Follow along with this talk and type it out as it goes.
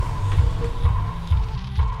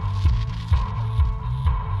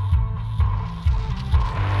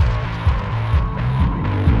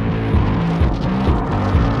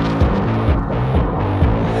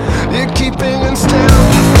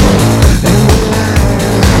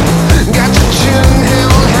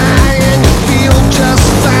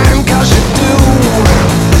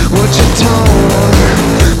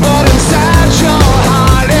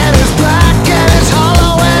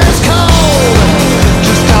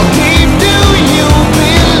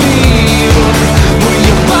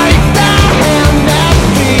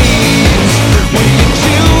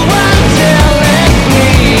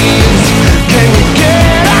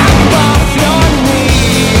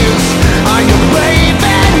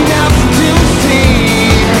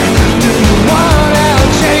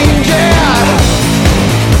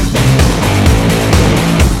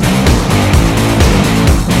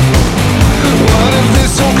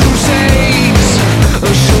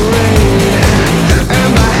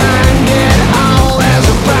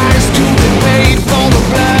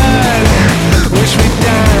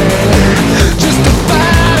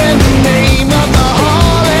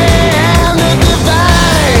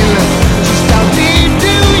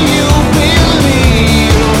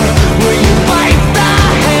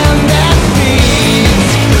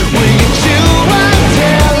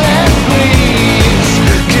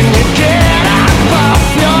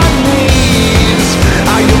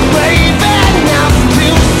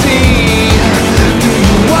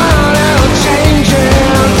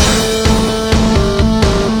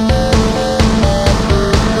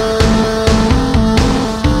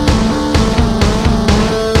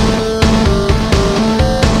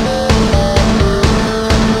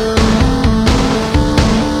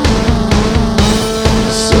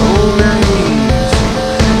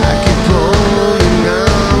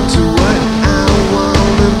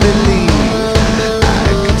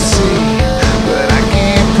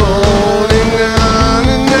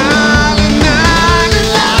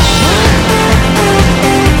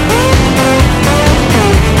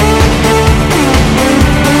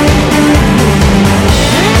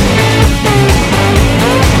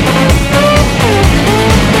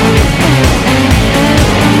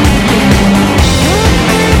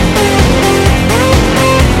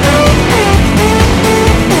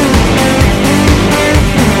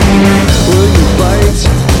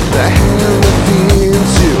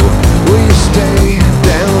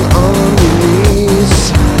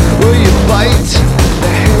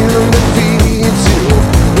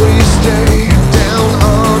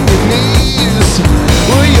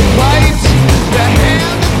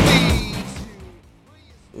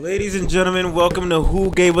Ladies and gentlemen, welcome to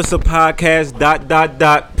Who Gave Us a Podcast,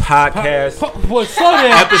 podcast. What, slow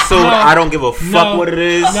down. Episode, I don't give a fuck what it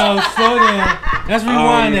is. No, slow down. Let's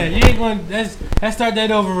rewind that. You ain't going to, let's start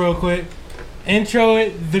that over real quick. Intro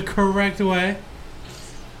it the correct way.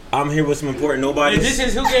 I'm here with some important nobodies. This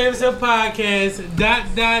is Who Gave Us a Podcast,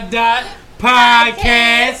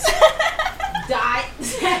 podcast.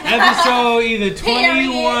 Episode either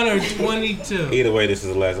 21 or 22. Either way, this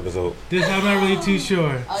is the last episode. I'm not really too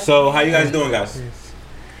sure. So, how you guys doing, guys?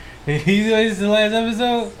 This is the last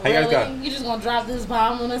episode? How you guys got? You just gonna drop this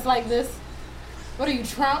bomb on us like this? What are you,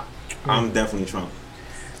 Trump? I'm definitely Trump.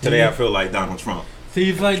 Today I feel like Donald Trump. So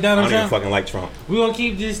you feel like Donald I don't Trump? even fucking like Trump. We're gonna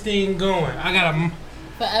keep this thing going. I got a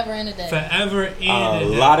forever in a day. Forever in a day. A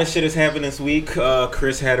lot of shit has happened this week.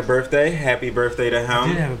 Chris had a birthday. Happy birthday to him. I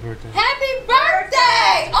did have a birthday. Happy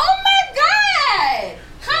birthday! Oh my god!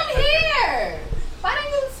 Come here! Why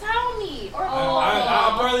didn't you tell me? Or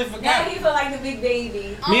I barely forgot. Now he feel like the big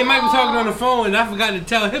baby. Me and Mike were talking on the phone, and I forgot to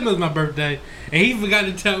tell him it was my birthday, and he forgot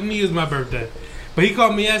to tell me it was my birthday. But he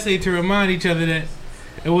called me yesterday to remind each other that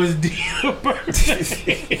it was Dina's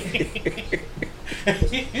birthday.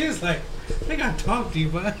 He was like, I think I talked to you,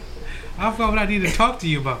 but I forgot what I need to talk to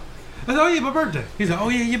you about. I said, oh yeah, my birthday. He's like, oh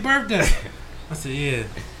yeah, your birthday. I said, yeah.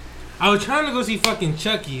 I was trying to go see fucking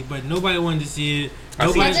Chucky, but nobody wanted to see it. I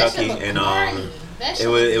Nobody. seen Chucky, and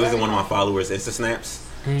it was in one of my followers' Insta snaps,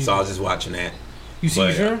 so I was just watching that. You see,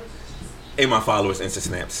 But, sure? In my followers' Insta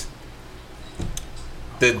snaps.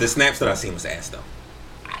 The snaps that I seen was ass though.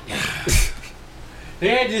 They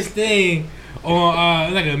had this thing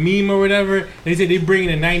on like a meme or whatever. They said they bringing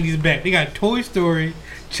the 90s back. They got Toy Story,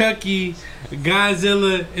 Chucky,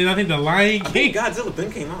 Godzilla, and I think the Lion I King. think Godzilla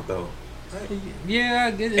then came out though. Right? Yeah,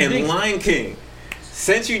 I guess. And Lion King.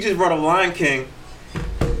 Since you just brought up Lion King,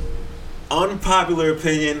 unpopular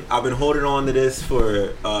opinion, I've been holding on to this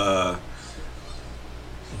for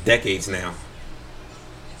decades now.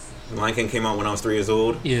 Lion King came out when I was 3 years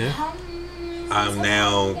old. Yeah. I'm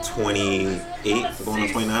now 28, going on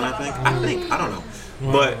 29, I think. I don't know.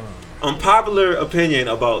 But unpopular opinion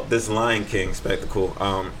about this Lion King spectacle.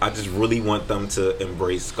 I just really want them to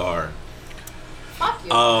embrace Scar. Fuck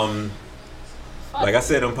you. Like I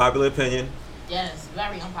said, unpopular opinion. Yes,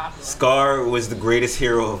 very unpopular. Scar was the greatest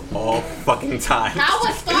hero of all fucking time. How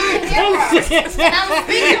was Scar a hero? And I'm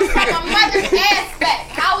speaking from a mother's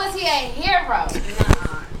aspect. How was he a hero?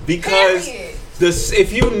 Nah. Because Period.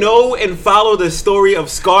 if you know and follow the story of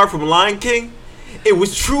Scar from Lion King, it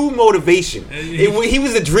was true motivation. He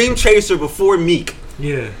was a dream chaser before Meek.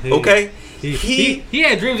 Yeah. Okay? He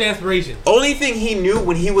had dreams and aspirations. Only thing he knew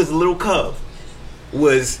when he was a little cub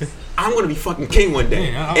was, I'm going to be fucking king one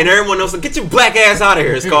day. Yeah, and everyone else like, get your black ass out of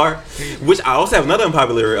here, Scar. Which I also have another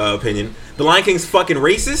unpopular opinion. The Lion King's fucking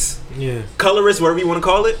racist. Yeah. Colorist, whatever you want to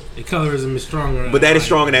call it. The colorism is stronger. But that is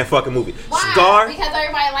strong in that fucking movie. Why? Scar. Because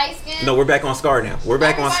everybody light skinned? No, we're back on Scar now. We're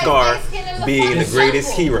back on Scar being the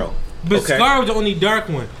greatest hero. But Okay. Scar was the only dark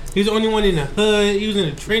one. He was the only one in the hood. He was in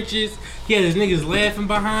the trenches. He had his niggas laughing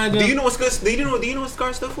behind him. Do you know what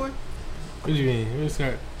Scar stood for? What do you mean? What's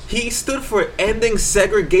Scar? He stood for ending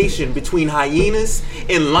segregation between hyenas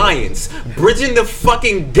and lions, bridging the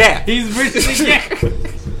fucking gap. He's rich as a gap.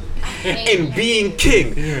 And being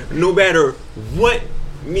king, no matter what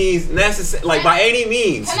means necessary, like by any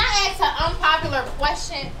means. Can I ask an unpopular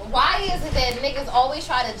question? Why is it that niggas always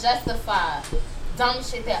try to justify dumb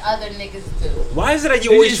shit that other niggas do? Why is it that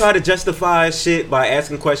you always try to justify shit by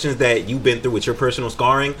asking questions that you've been through with your personal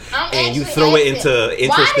scarring, and you throw it into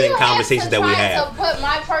interesting conversations that we have? To put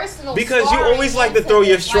my personal because you always like to throw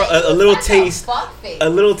your a little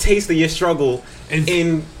taste of your struggle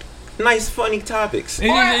in nice, funny topics.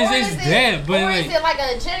 It's that, but or is it like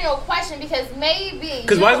a general question? Because maybe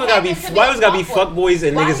because why was it gotta be fuckboys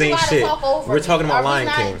and niggas ain't shit? We're talking about Lion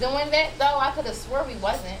King. Doing that though, I could have swore we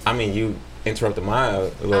wasn't. I mean, you interrupted my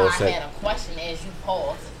little I set. had a question as you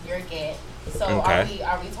paused. You're good. So Okay.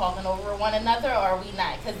 are we talking over one another or are we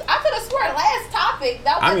not? Because I could have swore last topic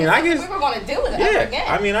that was I guess we were going to do it ever Yeah, again.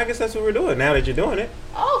 I mean, I guess that's what we're doing now that you're doing it.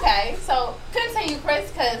 Okay, so continue, Chris,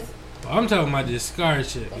 because I'm talking about this Scar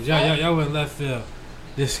shit. Y'all went left field.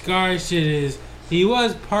 The Scar shit is he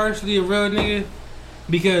was partially a real nigga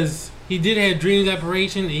because he did have dreams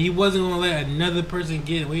aspiration and he wasn't gonna let another person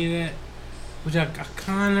get away with that, which I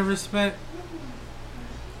kind of respect.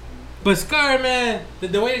 But Scar, man,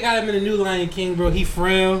 the way they got him in the new Lion King, bro, he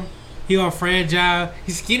frail. He all fragile.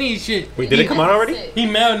 He's skinny as shit. Wait, did it come out already? He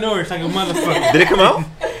malnourished like a motherfucker. Did it come out?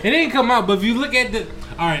 It didn't come out, but if you look at the...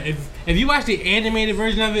 Alright, if you watch the animated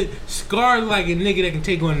version of it, Scar like a nigga that can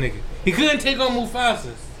take on a nigga. He couldn't take on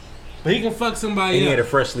Mufasa, but he can fuck somebody And he else. had a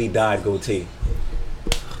freshly dyed goatee.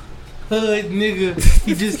 hood nigga.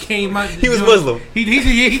 He just came out. He was Muslim. He did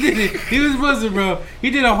it. He was Muslim, bro.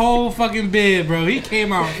 He did a whole fucking bid, bro. He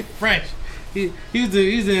came out fresh. He's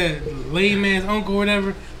a lame man's uncle or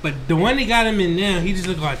whatever. But the one that got him in now, he just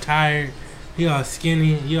look all tired. He all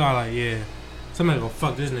skinny. He all like, yeah, somebody gonna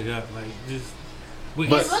fuck this nigga up. Like just. It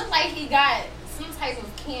looked like he got some type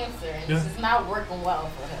of cancer and it's just not working well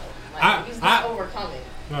for him. Like he's not overcoming.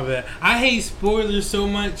 My bad. I hate spoilers so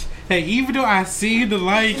much that even though I see The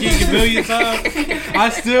Lion King a million times, I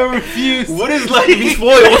still refuse. What is like to be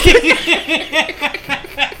spoiled?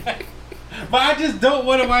 But I just don't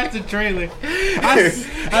want to watch the trailer.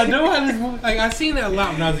 I know how this movie, like I seen it a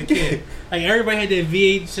lot when I was a kid. Like everybody had that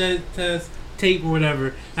VHS tape or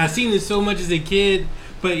whatever. I seen it so much as a kid,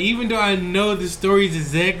 but even though I know the story is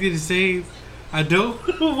exactly the same, I don't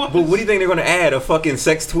watch. But what do you think they're gonna add? A fucking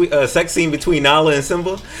sex scene between Nala and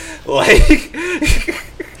Simba? Like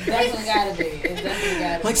Definitely gotta be. It's definitely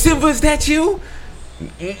gotta be. Like Simba, is that you?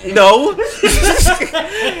 No.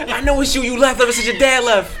 I know it's you. You left ever since your dad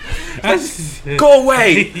left. Go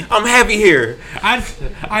away. I'm happy here.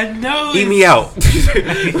 I know. Eat me out.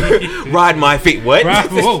 Ride my feet. What? I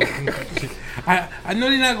know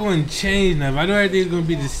they're not going to change nothing. I know everything's going to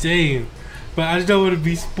be the same. But I just don't want to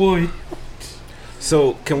be spoiled.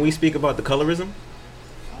 So, can we speak about the colorism?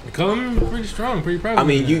 The colorism is pretty strong, pretty proud. I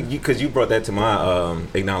mean, because you brought that to my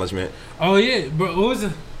acknowledgement. Oh, yeah. But what was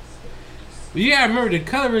it? Yeah, I remember the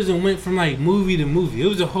colorism went from like movie to movie. It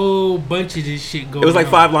was a whole bunch of this shit going on. It was like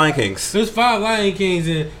 5 Lion Kings. It was 5 Lion Kings,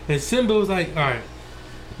 and Simba was like, alright.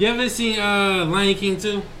 You ever seen Lion King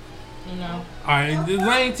 2? No. Alright, the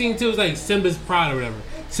Lion King 2 was like Simba's pride or whatever.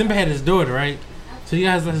 Simba had his daughter, right? So he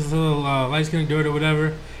has his little light-skinned daughter or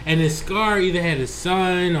whatever. And then Scar either had a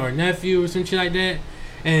son or a nephew or some shit like that.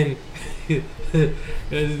 And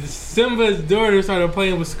Simba's daughter started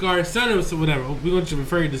playing with Scar's son or whatever. We're going to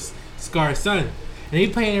refer to Scar's son. And he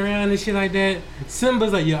playing around and shit like that.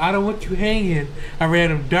 Simba's like, yo, I don't want you hanging around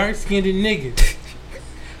them dark-skinned niggas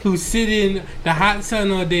who sit in the hot sun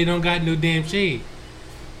all day, don't got no damn shade.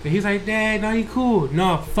 And he's like, Dad, no, he cool.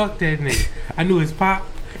 No, fuck that nigga. I knew his pop.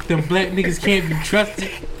 Them black niggas can't be trusted.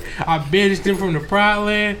 I banished them from the Pride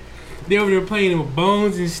Land. They over there playing with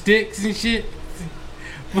bones and sticks and shit.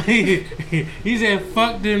 He said,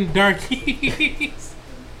 fuck them darkies.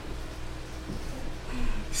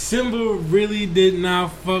 Simba really did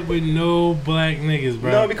not fuck with no black niggas,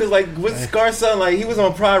 bro. No, because like with Scar's son, like he was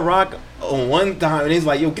on Pride Rock on one time, and he's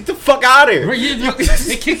like, "Yo, get the fuck out of here!"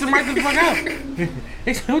 They kicked him right the fuck out.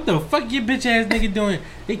 They said, "What the fuck your bitch ass nigga doing?"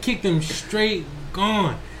 They kicked him straight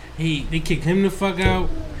gone. They kicked him the fuck out.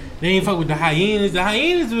 They ain't fuck with the hyenas. The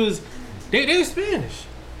hyenas was they were Spanish.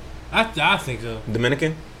 I think so.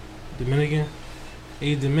 Dominican. They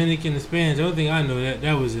Dominican and Spanish. The only thing I know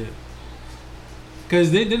that was it. Cause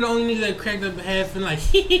they're the only niggas that cracked up half and like.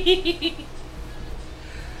 You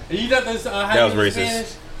thought that's that was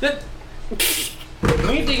racist. Spanish?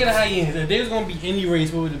 When you think of the hyenas, if there was gonna be any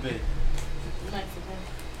race, what would it be?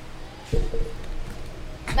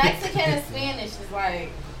 Mexican and Spanish is like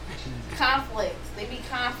conflicts. They be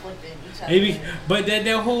conflicting each other. But that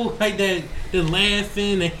whole like that the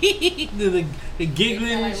laughing, the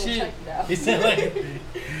giggling and shit. It's like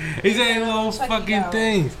little fucking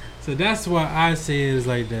things. So that's why I say it is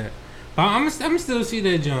like that. But I'm still see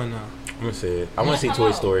that John now. I'm gonna see it. I want to see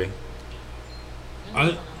Toy Story.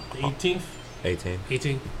 18th. 18.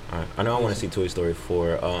 All right. I know I want to see Toy Story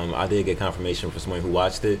 4. I did get confirmation from someone who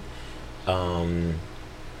watched it.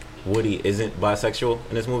 Woody isn't bisexual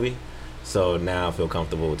in this movie, so now I feel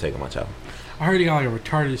comfortable with taking my child. I heard he got like a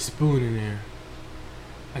retarded spoon in there.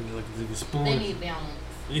 Like a spoon. They need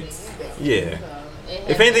balance. Yeah.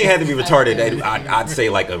 If anything had to be retarded, I'd say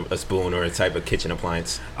like a spoon or a type of kitchen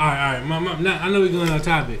appliance. All right. I know we're going on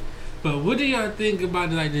topic, but what do y'all think about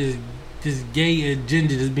like this gay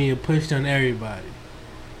agenda that's being pushed on everybody?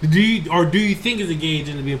 Do you think it's a gay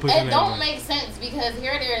agenda being pushed on everybody? It don't make sense because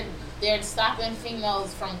here they're stopping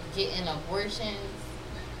females from getting abortions.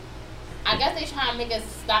 I guess they trying to make us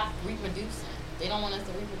stop reproducing. They don't want us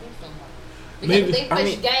to reproduce no more. Because they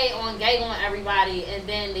push gay on everybody, and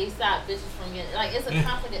then they stop bitches from getting like it's a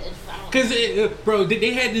conflict of interest. Because bro,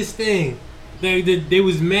 they had this thing. They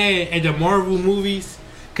was mad at the Marvel movies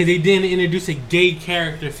because they didn't introduce a gay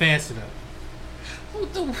character fast enough.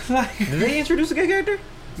 What the like? Did they introduce a gay character?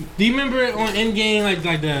 Do you remember on Endgame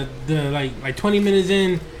like 20 minutes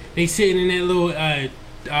in, they sitting in that little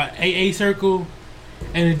AA circle,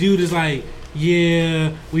 and the dude is like,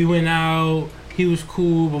 yeah, we went out. He was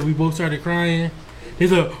cool, but we both started crying.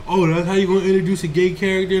 He's like, oh, that's how you gonna introduce a gay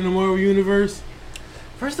character in the Marvel universe?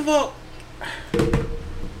 First of all,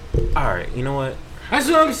 right, you know what? That's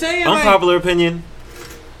what I'm saying. Unpopular opinion.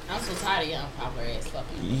 I'm so tired of y'all unpopular ass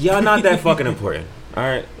fucking. Y'all not that fucking important. All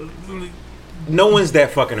right. No one's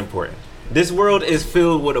that fucking important. This world is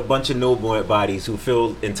filled with a bunch of nobodies who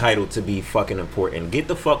feel entitled to be fucking important. Get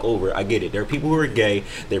the fuck over it. I get it. There are people who are gay.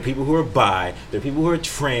 There are people who are bi. There are people who are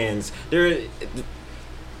trans.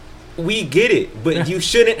 We get it, but you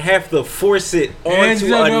shouldn't have to force it onto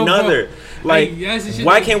another. Like,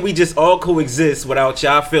 why can't we just all coexist without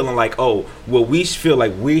y'all feeling like, oh, well, we feel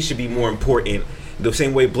like we should be more important. The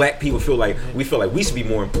same way black people feel like we should be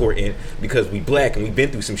more important because we black and we've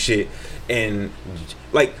been through some shit. And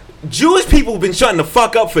like Jewish people have been shutting the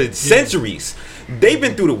fuck up for centuries. They've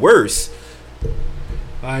been through the worst.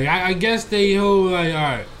 Like I guess they hold like, all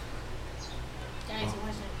right. Can I ask you a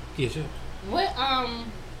question? Yeah, sure. What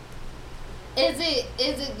is it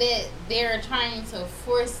that they're trying to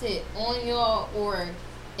force it on y'all, or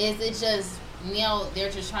is it just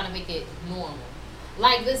they're just trying to make it normal?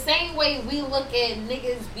 Like the same way we look at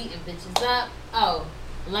niggas beating bitches up. Oh,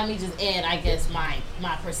 let me just add, I guess, my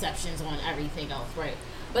perceptions on everything else, right?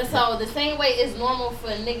 But so the same way it's normal for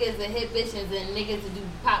niggas to hit bitches and niggas to do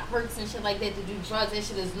pop perks and shit like that, to do drugs, that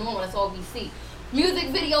shit is normal. That's all we see. Music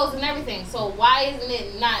videos and everything. So why isn't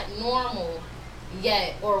it not normal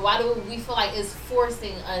yet? Or why do we feel like it's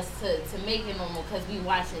forcing us to make it normal because we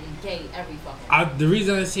watching gay every fucking The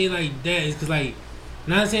reason I say like that is because like,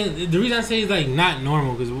 not saying the reason I say it's like not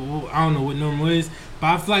normal because I don't know what normal is, but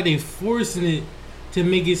I feel like they forcing it to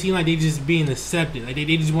make it seem like they just being accepted. Like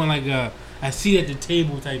they just want like a seat at the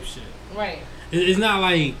table type shit. Right. It's not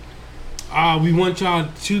like we want y'all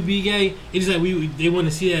to be gay. It's just like they want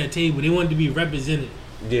to see at a table. They want to be represented.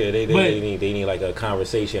 Yeah, they need like a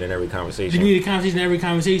conversation in every conversation. They need a conversation in every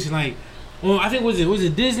conversation. Like, well, I think was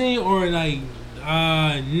it Disney or like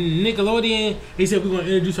Nickelodeon? They said we're gonna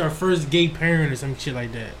introduce our first gay parent or some shit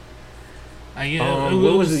like that. Like, yeah,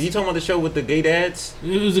 what was it? You talking about the show with the gay dads?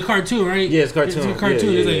 It was a cartoon, right? Yeah, it's a cartoon. It's a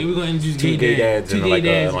cartoon. Yeah. It's like we're gonna introduce two gay dads and like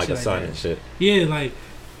a son like and shit. Yeah, like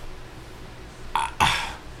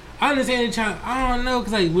I understand the I don't know,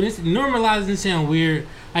 cause like when it's normalizing sound weird.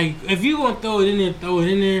 Like if you gonna throw it in there, throw it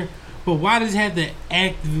in there. But why does it have to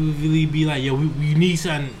actively be like, yo, we need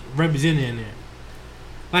something represented in there?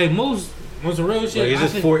 Like most real shit.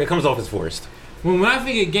 Like it comes off as forced. When I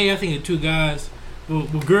think of gay, I think of two guys.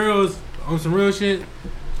 With girls on some real shit,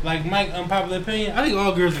 like Mike, unpopular opinion, I think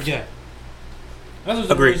all girls are gay. That's what's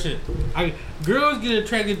some real shit. Girls get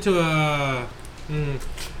attracted to a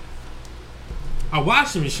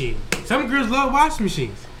washing machine. Some girls love washing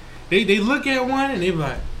machines. They look at one and they be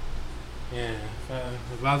like, yeah,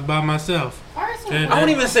 if I was by myself. I don't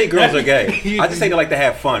even say girls are gay. I just say they like to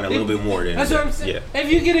have fun a little bit more than. That's what I'm saying. Yeah. If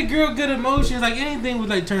you get a girl good emotions, like anything would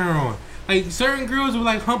like turn her on. Like certain girls would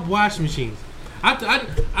like hump washing machines.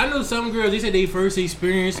 I know some girls, they said their first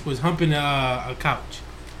experience was humping a couch.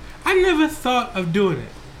 I never thought of doing it.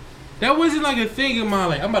 That wasn't like a thing in my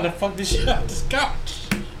life. I'm about to fuck this shit out this couch.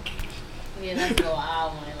 Yeah, that's what I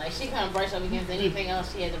want. Like she couldn't brush up against anything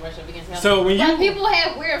else. She had to brush up against. So when people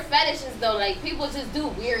have weird fetishes though, like people just do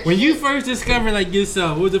weird. When shit. you first discovered like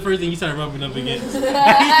yourself, what was the first thing you started rubbing up against?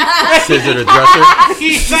 Scissor the dresser.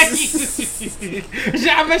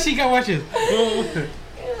 I bet she got watches.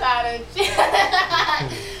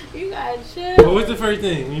 You gotta chill. Well, what's the first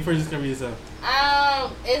thing when you first discover yourself?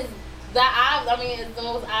 It's it's the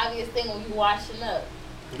most obvious thing when you washing up.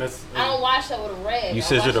 I don't wash up with a rag. You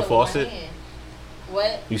scissor the faucet?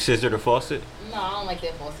 What? You scissor the faucet? No, I don't like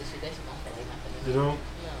that faucet shit. That shit don't feel like nothing. You don't?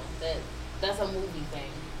 No, that's a movie thing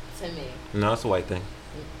to me. No, it's a white thing.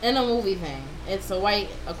 In a movie thing, it's a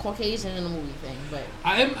Caucasian in a movie thing, but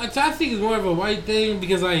I think it's more of a white thing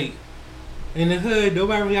because like. In the hood,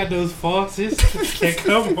 nobody really got those faucets that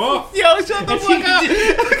come off. Yo, shut the fuck up. Not in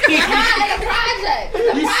the project. The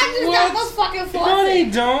projects got those fucking faucets. No, they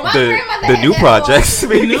don't. The new projects. The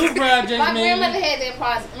new projects, My grandmother had that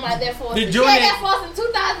faucet. She had that faucet in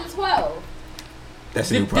 2012.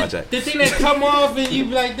 That's a new project. The thing that come off and you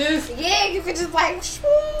be like this? Yeah, you could just like,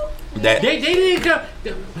 they didn't come.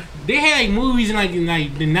 They had like movies in like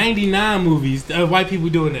the 99 movies of white people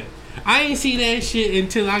doing that. I ain't see that shit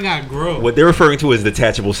until I got grown. What they're referring to is the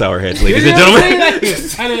detachable shower heads, ladies and gentlemen.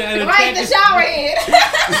 Right, the shower head.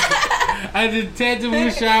 I had the detachable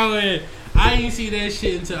shower head. I ain't see that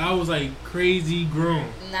shit until I was like crazy grown.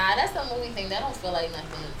 Nah, that's a movie thing. That don't feel like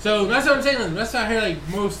nothing. So that's what I'm saying. That's why I hear like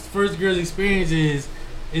most first girls' experiences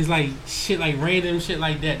is like shit, like random shit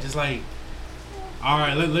like that. Just like, all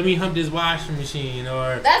right, let me hump this washing machine,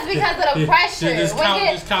 or that's because of the pressure. When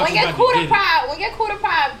your cooter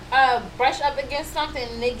pie brush up against something,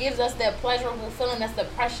 and it gives us that pleasurable feeling. That's the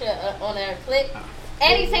pressure on our clit.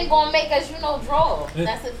 anything gonna make us, draw.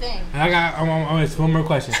 That's the thing. I'm one more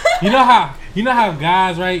question. You know how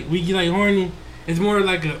guys, right? We get like horny. It's more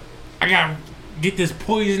like I gotta get this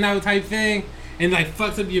poison out type thing, and like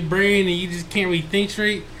fucks up your brain, and you just can't really think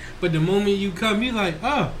straight. But the moment you come, you like,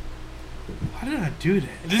 oh, why did I do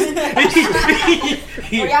that?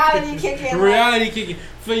 Reality kicking. Reality kicking.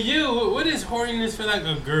 For you, what is horniness for like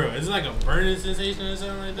a girl? Is it like a burning sensation or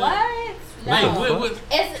something like that? What? No. Like, what?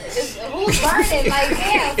 It's who's burning? Like,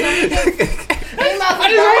 damn. I just want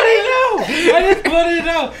to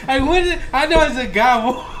know. Like, I know it's a guy.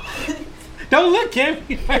 Don't look at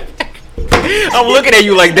me. I'm looking at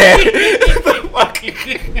you like that.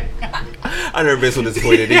 I've never been so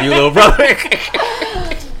disappointed in you, little brother.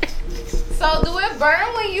 So do it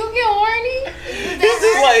burn when you get horny?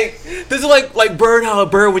 This is like burn how it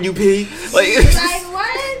burn when you pee. Like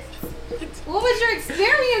what? What was your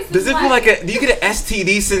experience? Does it feel like do you get an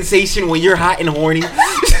STD sensation when you're hot and horny?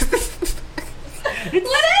 What is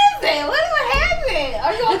it? What happened?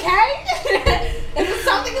 Are you okay? Is it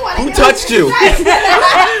something you want to Who touched you?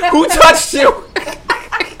 Who touched you?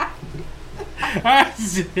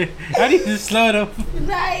 I need to slow down.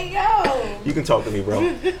 Like, yo. You can talk to me,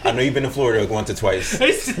 bro. I know you've been to Florida once or twice.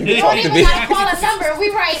 You don't even gotta call a number. We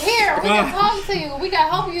right here. We can talk to you. We can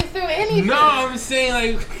help you through anything. No, I'm saying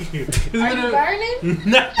like. Are you burning?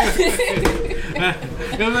 No.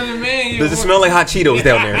 Man, does it smell like hot Cheetos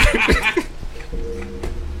down there?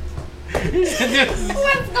 What's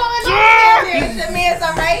going on here? The man's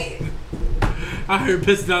alright. I heard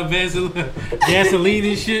pissing out gasoline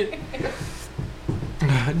and shit.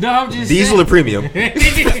 No, I'm just Diesel saying. or premium?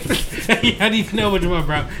 I need to know what you want,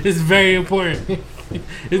 bro. It's very important. Right,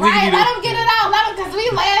 let him get it out. Let him, because we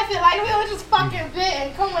laughing like we were just fucking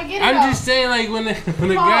bitten. Come on, get it out. I'm just saying, like, when the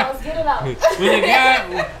guy... Get it out. When the guy...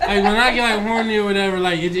 Like, when I get, like, horny or whatever,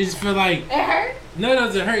 like, it just feel like... It hurt? No, it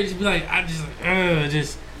doesn't hurt. It just be like, I just,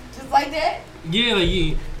 Just like that? Yeah, like,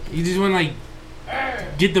 you just want to, like,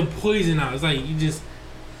 get the poison out. It's like, you just...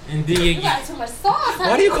 And then you got too much sauce. Honey.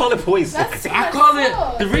 Why do you call it poison? I call it.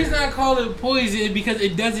 The reason I call it poison is because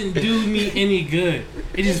it doesn't do me any good.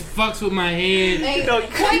 It just fucks with my head. Hey,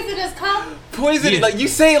 poison is come. Poison, like you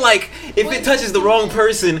say, like if it touches the wrong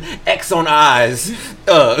person, X on eyes.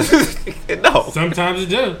 No. Sometimes it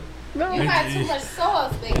does. No. You got too much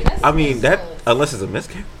sauce, baby. I mean that unless it's a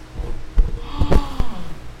miscarriage.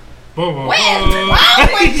 What is wrong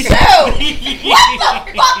with you? What the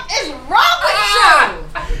fuck is wrong with you?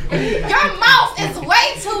 Your mouth is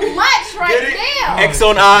way too much right now. X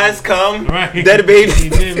on eyes, come. Right. That baby.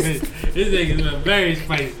 This nigga's very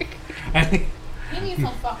spicy. You need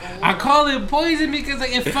some fucking water. I call it poison because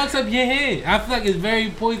like it fucks up your head. I feel like it's very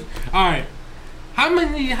poison. All right. How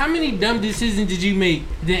many dumb decisions did you make?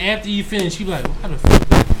 Then after you finish, you be like, how the fuck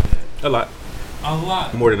did I do that? A lot. A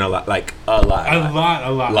lot. More than a lot. Like a lot. A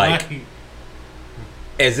lot. Like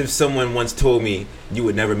as if someone once told me you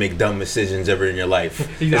would never make dumb decisions ever in your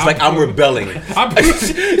life. It's like I'm rebelling.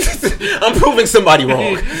 I'm proving somebody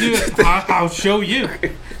wrong. Dude, I'll show you.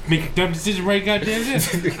 Make a dumb decision right goddamn there.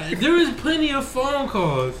 There was plenty of phone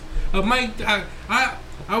calls. Mike, I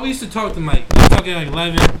used to talk to Mike. I was talking at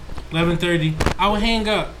like 11:30. I would hang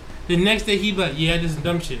up. The next day he'd be like, yeah, I did some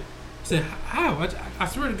dumb shit. I said, how? I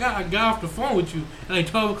swear to God, I got off the phone with you at like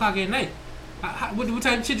 12 o'clock at night. What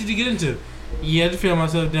type of shit did you get into? Yeah, I just found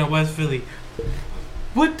myself down West Philly.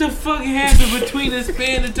 What the fuck happened between the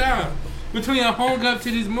span of time? Between I hung up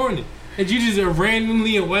to this morning. And you just are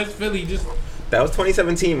randomly in West Philly just... That was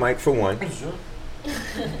 2017, Mike, for one.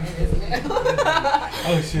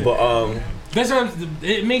 Oh, shit. But, that's what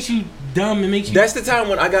it makes you dumb. It makes you... That's the time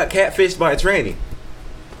when I got catfished by a tranny.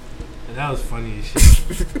 That was funny as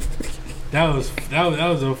shit. That was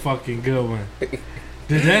a fucking good one.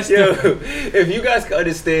 If you guys can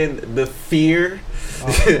understand the fear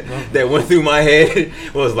that went through my head,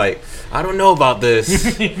 was like, I don't know about this.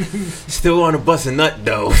 Still on a bus a nut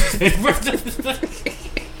though.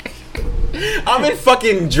 I'm in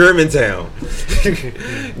fucking Germantown,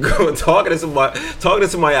 talking to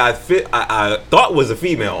somebody I thought was a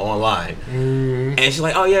female online, and she's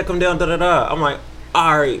like, "Oh yeah, come down, da da da." I'm like,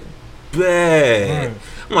 "All right, bet."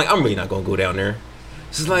 I'm like, "I'm really not gonna go down there."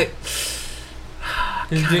 She's like, "I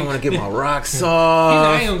kind of want to get my rocks off." He's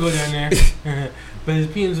like, "I ain't gonna go down there," but his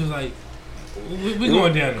penis was like, "We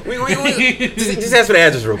going down there." Just ask for the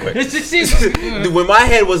address real quick. When my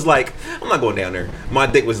head was like, "I'm not going down there," my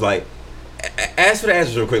dick was like, ask for the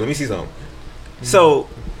address real quick. Let me see something. So,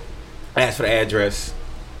 I asked for the address,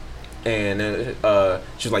 and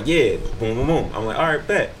she was like, "Yeah, boom, boom, boom." I'm like, "All right,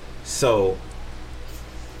 bet." So,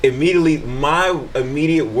 my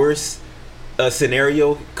immediate worst a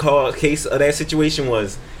scenario case of that situation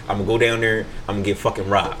was, I'm gonna go down there, I'm gonna get fucking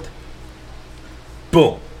robbed.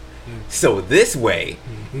 Boom. So this way,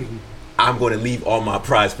 I'm gonna leave all my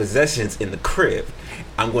prized possessions in the crib.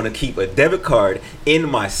 I'm gonna keep a debit card in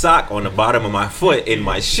my sock on the bottom of my foot in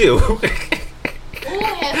my shoe. Who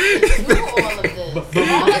has to do all of this?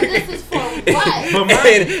 All of this is for what? But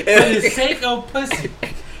for the sake of pussy,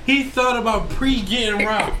 he thought about getting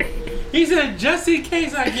robbed. He said, just in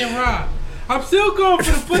case I get robbed, I'm still going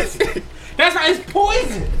for the pussy. That's why it's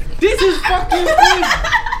poison. This is fucking poison.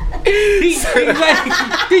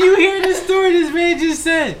 Did you hear the story this man just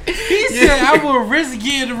said? He said, I will risk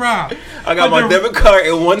getting robbed. I got my debit card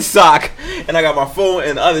in one sock, and I got my phone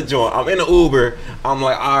in the other joint. I'm in the Uber. I'm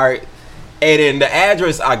like, all right. And then the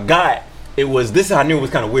address I got, it was, this I knew it was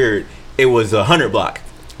kind of weird. It was 100 block,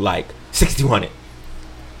 like 6200.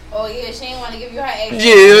 Oh yeah, she didn't want to give you her address.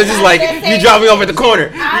 Yeah, it was just like, you drop me off at the corner.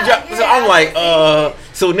 So I'm like,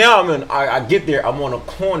 so now I get there, I'm on a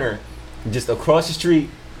corner, just across the street,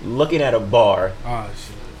 looking at a bar. Oh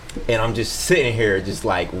shit. And I'm just sitting here, just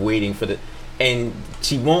like waiting for and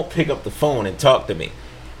she won't pick up the phone and talk to me.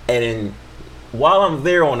 And then while I'm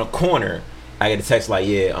there on the corner, I get a text like,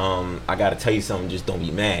 yeah, I gotta tell you something, just don't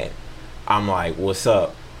be mad. I'm like, what's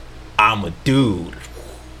up? I'm a dude.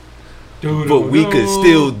 But we could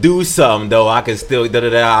still do something though. I could still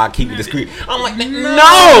I keep it discreet. I'm like,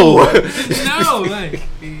 no. Like,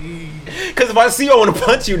 because if I see you, I want to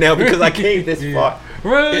punch you now because I came this far.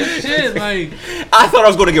 Real shit, like, I thought I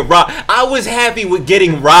was gonna get robbed. I was happy with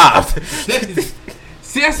getting robbed.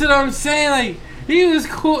 See, that's what I'm saying. Like, he was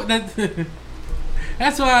cool. That's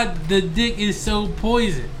why the dick is so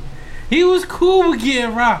poison. He was cool with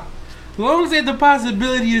getting robbed, as long as the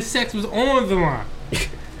possibility of sex was on the line.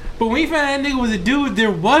 But when he found that nigga was a dude,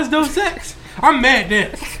 there was no sex. I'm mad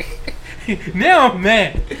now. Now I'm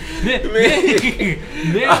mad.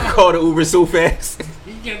 Now I called the Uber so fast.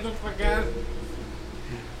 He get the fuck out.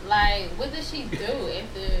 Like, what did she do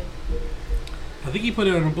after? I think he put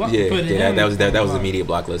it on the block. Yeah, that was immediate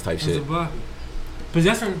block list type shit. But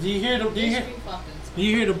that's from. Do you hear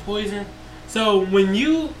the poison? So when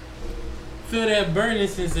you feel that burning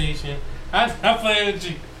sensation, I play with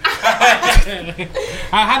you.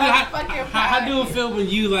 How do it feel when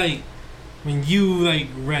you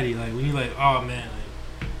ready, like when you like, oh man,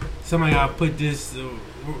 like somebody gotta put this.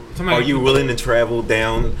 Are you willing to travel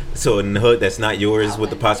down to a hood that's not yours with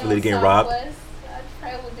the possibility of getting robbed? I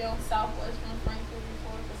traveled down Southwest from Frankfurt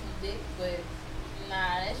before for some dick, but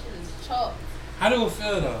nah, that shit is chalk. How do it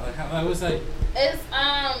feel though? Like what's like? It's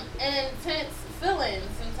an intense feeling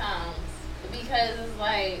sometimes because it's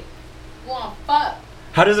like you wanna fuck.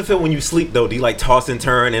 How does it feel when you sleep though? Do you like toss and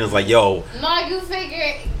turn and it's like, yo? No, you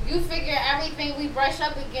figure everything we brush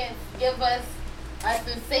up against give us a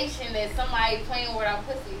sensation that somebody playing with our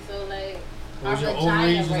pussy. So like our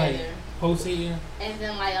vagina rather. Pulsating. And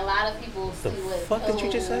then like a lot of people see what fuck did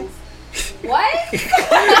you just say? What?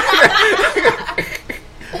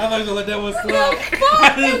 I thought you gonna let that one slide. What the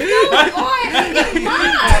fuck is going on?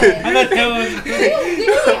 I thought that was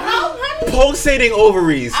How honey? Pulsating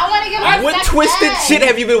ovaries. I want to get my What sex twisted ed. shit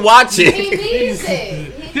have you been watching? He needs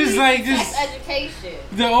it. He Just needs like sex this- education.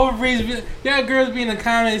 the ovaries. Yeah, girls be in the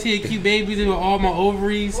comments here, cute babies with all my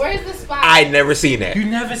ovaries. Where's the spot? I never seen that. You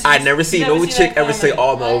never seen. I never seen no chick that ever say comment?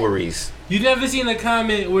 all my What? ovaries. You never seen a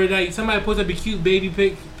comment where like somebody posts up a cute baby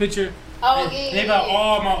picture. Oh and yeah, they yeah, got yeah.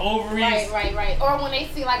 all my ovaries. Right. Or when they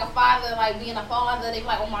see like a father like being a father, they be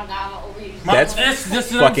like, oh my god, my ovaries. That's what I'm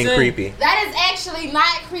fucking saying. creepy. That is actually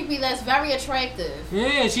not creepy. That's very attractive.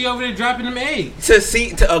 Yeah, she over there dropping them eggs. To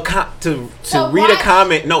see to So read why- a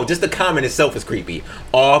comment, no, just the comment itself is creepy.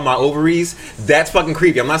 All my ovaries, that's fucking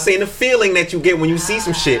creepy. I'm not saying the feeling that you get when you see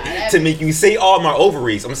some shit to make you say all my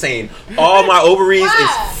ovaries. I'm saying all my ovaries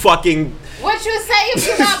Why? is fucking. What you say if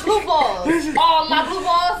you got blue balls? Oh, my blue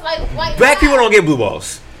balls like white. Black people don't get blue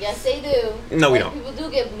balls. Yes, they do. No, we Black don't. People do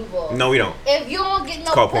get blue balls. No, we don't. If you don't get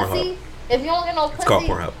no called pussy, Pornhub. if you don't get no pussy, It's called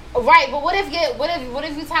Pornhub. Right, but what if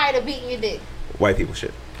you tired of beating your dick? White people shit.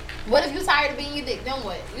 What if you tired of beating your dick? Then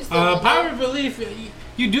what? You still gonna Power go? of belief.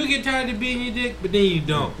 You do get tired of being your dick, but then you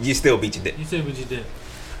don't. You still beat your dick. You said what you did.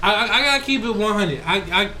 I gotta keep it 100.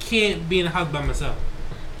 I can't be in the house by myself.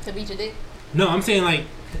 To beat your dick? No, I'm saying like.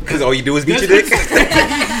 Because all you do is beat your dick.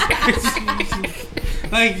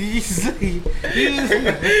 Like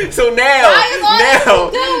So now, All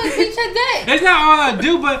you do is beat your dick. that's not all I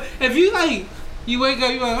do. But if you like, you wake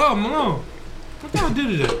up, you like, oh Malone, what do I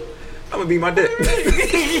do today? I'm gonna beat my dick. You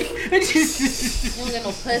don't get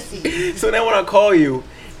no pussy. So now when I call you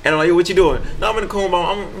And I'm like, yo, what you doing? No, I'm in the home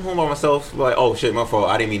by myself. Like, oh shit, my fault.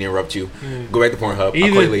 I didn't mean to interrupt you. Go back to Pornhub. I'll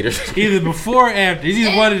call you later. Either before or after. It's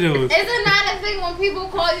either one of those. Is it not a thing when people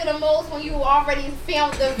call you the most when you already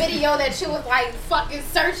filmed the video that you was like fucking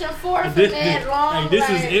searching for that long? Like, this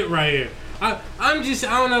is it right here. I don't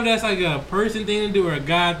know if that's like a person thing to do or a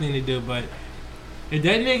God thing to do, but if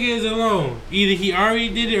that nigga is alone, either he already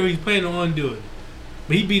did it or he's planning on doing it.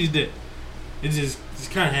 But he beat his dick. It just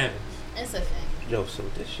kind of happens. It's a thing. Yo, so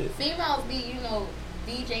this shit. Females be,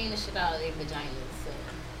 DJing the shit out of their vaginas.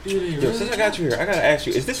 So. Yo, since I got you here, I gotta ask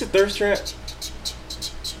you: is this a thirst trap?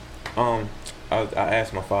 I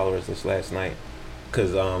asked my followers this last night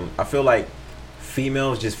because I feel like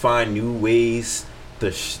females just find new ways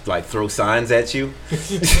to throw signs at you, and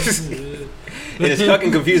it's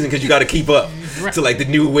fucking confusing because you got to keep up to like the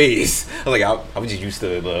new ways. Like I was just used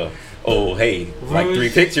to the hey, like 3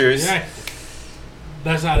 pictures. Yeah.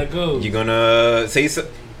 That's how it goes. You're gonna say so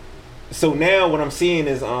now what I'm seeing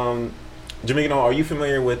is Jamaican, are you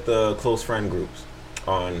familiar with close friend groups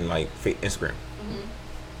on like Instagram? Mm-hmm.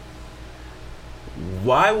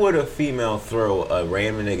 Why would a female throw a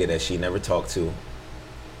random nigga that she never talked to,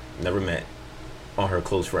 never met, on her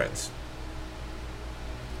close friends?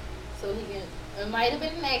 So it might have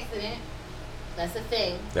been an accident. That's a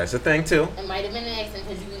thing. That's a thing too. It might have been an accident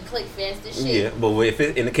because you can click fast as shit. Yeah, but if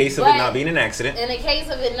in the case of it not being an accident. In the case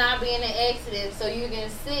of it not being an accident, so you can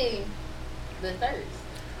see the thirst.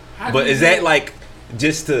 But is that like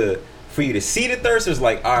just for you to see the thirst, or is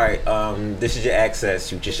like, all right, this is your access,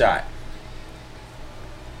 shoot your shot?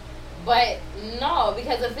 But no,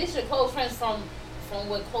 because if it's your close friends from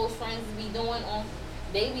what close friends be doing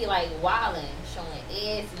they be like wilding, showing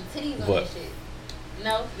ass and titties on that shit.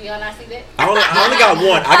 No, do y'all not see that? I only got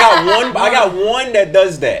one. I got one that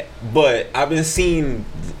does that. But I've been seeing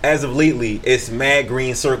as of lately, it's mad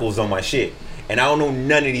green circles on my shit, and I don't know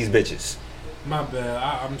none of these bitches. My bad.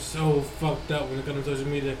 I'm so fucked up when it comes to social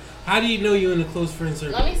media. How do you know you're in a close friend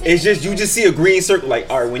circle? Let me see. It's just you just see a green circle. Like,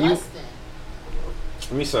 all right, when you. Disgusting.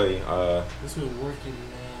 Let me show you. This was working, man.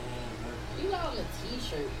 You got on a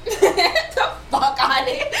t-shirt. The fuck out of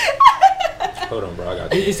it. Hold on, bro. I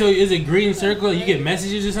got you. So is it green circle? You get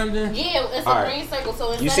messages or something? Yeah, it's all a right. green circle.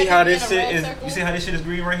 So you see how this shit is? Circle, you see how this shit is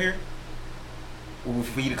green right here?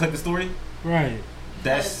 For you to click the story. Right.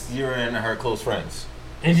 That's you're in her close friends.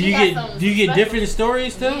 And do you get different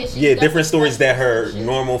stories too? Yeah, different stories that her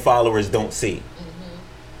normal followers don't see.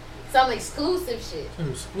 Mm-hmm. Some exclusive shit.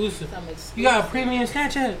 Some exclusive. You got a premium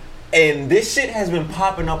Snapchat? And this shit has been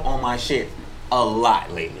popping up on my shit a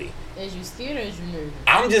lot lately. Is you scared or is you nervous?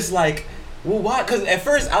 I'm just like, well, why? Because at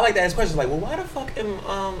first I like to ask questions like, well, why the fuck am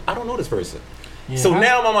I don't know this person. Yeah, so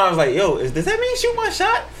now my mind was like, yo, does that mean shoot my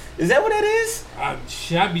shot? Is that what that is? I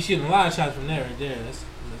be shooting a lot of shots from there right there. That's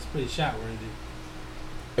pretty shot worthy.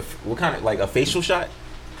 What kind of, like a facial shot?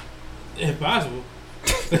 If possible.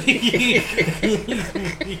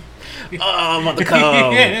 I'm about to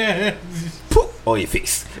come. Poof on your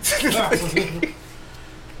face.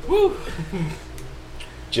 Woo.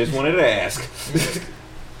 Just wanted to ask.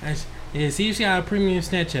 Yeah, see if she got a premium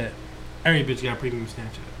Snapchat. Every bitch got a premium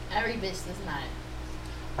Snapchat. Every bitch does not.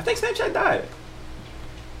 I think Snapchat died.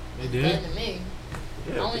 They did? Better than me.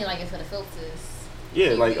 Yeah. I only like it for the filters.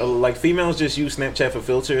 Yeah, like females just use Snapchat for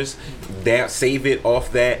filters. That save it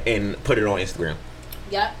off that and put it on Instagram.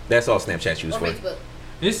 Yep. That's all Snapchat's used for. Facebook.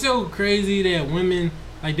 It's so crazy that women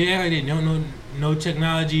like they act like they don't know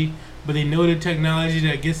technology, but they know the technology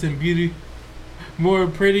that gets them beauty more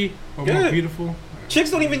pretty or more beautiful.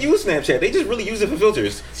 Chicks don't even use Snapchat. They just really use it for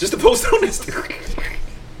filters, just to post on Instagram.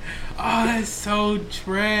 Oh, that's so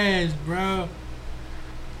trash, bro.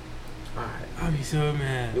 Alright. I'll be so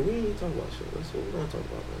mad. Yeah, we ain't talking about shit. That's what we're gonna talk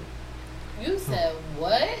about, man. You said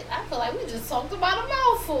what? I feel like we just talked about a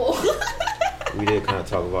mouthful. We did kind of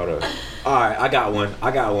talk about it. Alright, I got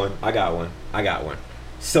one.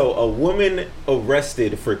 So, a woman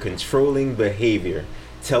arrested for controlling behavior,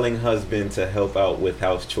 telling husband to help out with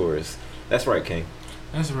house chores. That's right, King.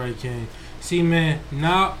 That's right, King. See, man,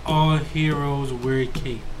 not all heroes wear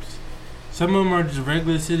capes. Some of them are just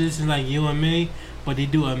regular citizens like you and me, but they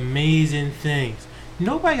do amazing things.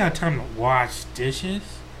 Nobody got time to wash dishes,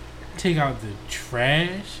 take out the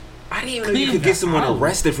trash. I didn't even know you could get someone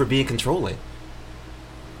arrested for being controlling.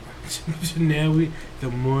 Now the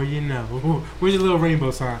more you know. Where's your little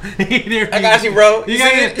rainbow sign? I got you, bro. You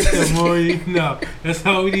got it? The more you know. That's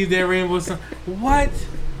how we need that rainbow sign. What?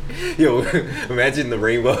 Yo, imagine the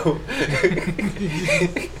rainbow.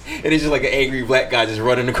 And it's just like an angry black guy just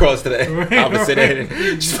running across to the opposite end.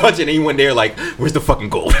 Just punching anyone there like, where's the fucking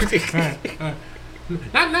goal?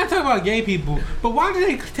 Not talking about gay people, but why do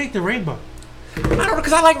they take the rainbow? I don't know,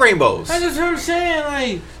 because I like rainbows. That's just what I'm saying.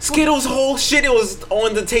 Like Skittles' whole shit, it was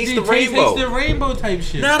on the taste the rainbow. Taste the rainbow type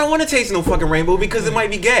shit. No, I don't want to taste no fucking rainbow because it might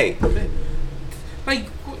be gay. Like,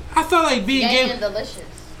 I thought like being gay and delicious.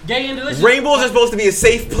 Gay and delicious. Rainbows are supposed to be a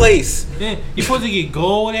safe place. Yeah, you're supposed to get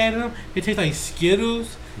gold out of them. They taste like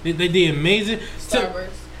Skittles. They amazing. Starburst.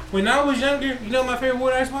 When I was younger, you know what my favorite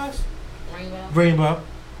water ice was? Rainbow.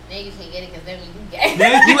 Now you can't get it because then when you gay.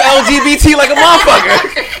 You LGBT like a motherfucker.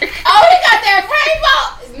 Oh, he got that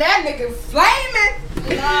rainbow. That nigga flaming.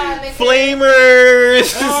 Nah, nigga.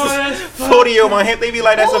 Flamers. Oh, that's 40 on my hip, they be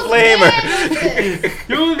like, that's a flamer.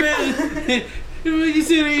 You man, you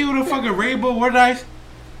see they with a fucking rainbow water ice?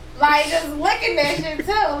 Like, just licking that shit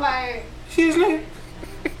too. Like, She's like,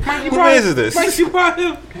 Who is this? Mike, you brought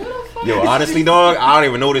him. Yo, honestly, dog, I don't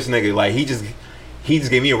even know this nigga. Like, he just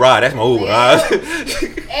gave me a ride. That's my Uber.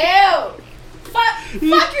 Ew. Fuck you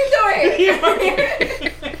doing?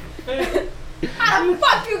 How the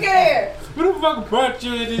fuck you get here? Who the fuck brought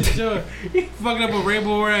you in this joint? You fucking up a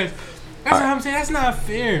rainbow water ice. That's what I'm saying. That's not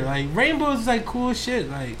fair. Like, rainbows is like cool shit.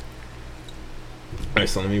 Like, Alright,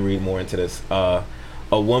 so let me read more into this.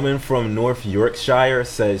 A woman from North Yorkshire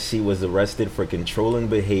says she was arrested for controlling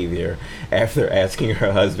behavior after asking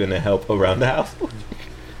her husband to help around the house.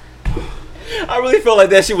 I really felt like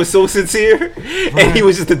that shit was so sincere, and he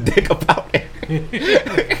was just a dick about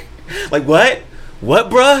it. Like, what? What,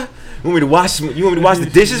 bruh? You want me to wash the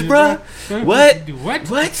dishes, bruh? What?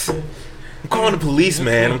 What? I'm calling the police,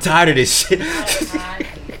 man. I'm tired of this shit.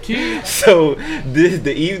 So,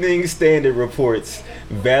 the Evening Standard reports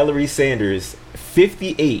Valerie Sanders,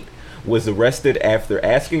 58, was arrested after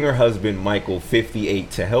asking her husband, Michael,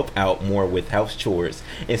 58, to help out more with house chores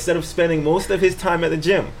instead of spending most of his time at the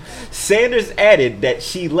gym. Sanders added that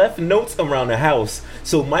she left notes around the house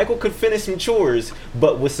so Michael could finish some chores,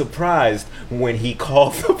 but was surprised when he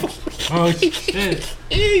called the police. oh shit.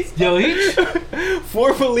 Yo,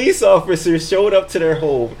 4 police officers showed up to their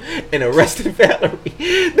home and arrested Valerie.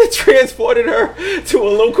 They transported her to a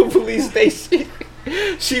local police station.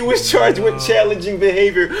 She was charged with challenging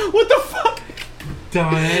behavior. What the fuck?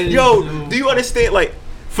 Yo, do you understand? Like,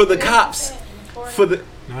 for the cops, for the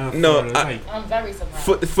I'm very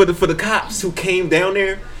surprised. for the cops who came down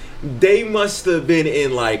there, they must have been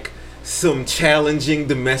in like some challenging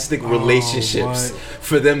domestic relationships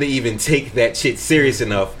for them to even take that shit serious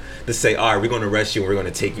enough to say, all right, we're going to arrest you and we're going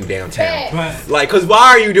to take you downtown. But, like, because why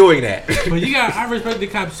are you doing that? But I respect the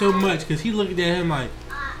cop so much because he looked at him like,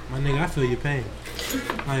 my nigga, I feel your pain.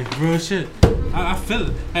 Like, real shit. I feel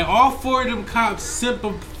it. Like, all 4 of them cops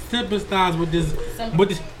sympathize with this.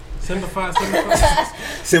 Sympathize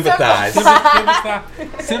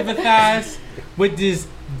with this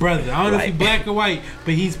brother. I don't know if he's black or white,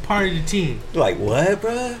 but he's part of the team. Like, what,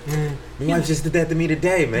 bruh? My wife just did that to me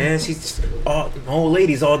today, man. She's all old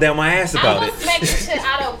ladies all down my ass about it. I'm smacking shit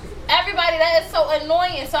out of everybody. That is so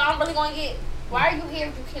annoying. So I'm really gonna get. Why are you here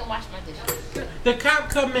if you can't wash my dishes? The cop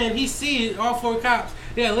come in, he see it, all 4 cops.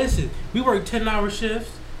 Yeah, listen, we work 10-hour shifts.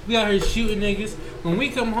 We out here shooting niggas. When we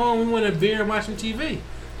come home, we want a beer and watch some TV.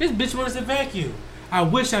 This bitch wants to vacuum. I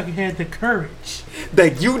wish I could have the courage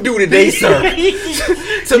that you do today, sir,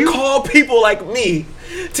 to call people like me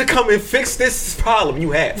to come and fix this problem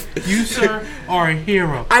you have. You, sir, are a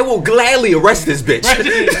hero. I will gladly arrest this bitch.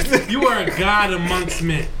 You are a god amongst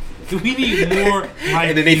men. We need more like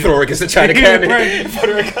and then they throw her against the China cabinet.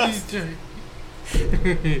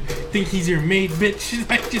 Think he's your maid, bitch. She's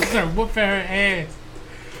like, just start whooping her ass.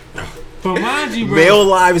 But mind you, bro, male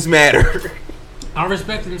lives matter. I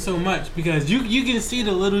respect him so much because you can see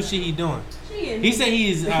the little shit he doing. He said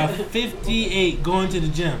he's 58 going to the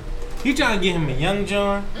gym. He trying to get him a young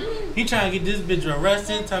John. He trying to get this bitch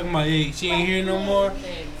arrested. Talking about, hey, she ain't here no more.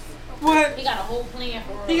 What? He got a whole plan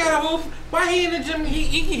for her. He got a whole. Why he in the gym?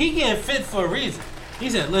 He getting fit for a reason. He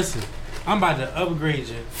said, "Listen, I'm about to upgrade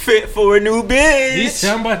you. Fit for a new bitch." He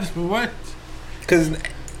said, "I'm about to what?" Because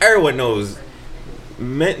everyone knows,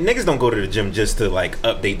 niggas don't go to the gym just to like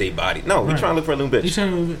update their body. No, we trying to look for a new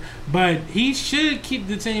bitch. But he should keep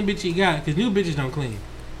the same bitch he got because new bitches don't clean.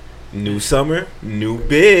 New summer, new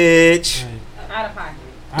bitch. Right. Out of pocket.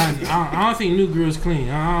 I don't think new girls clean.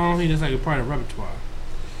 I don't think that's like a part of repertoire.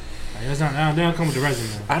 That's not. They don't come with the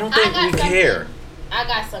resume. I don't think we care. I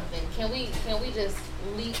got something. Can we just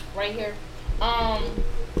leak right here?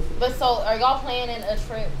 But so are y'all planning a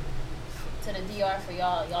trip to the DR for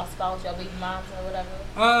y'all spouse, y'all baby moms or whatever?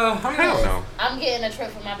 I don't know. I'm getting a trip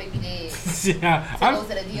for my baby dad yeah, to go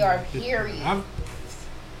to the DR. Period.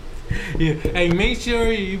 Yeah. Hey, make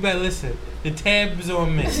sure you better listen. The tab is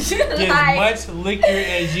on me. Get as much liquor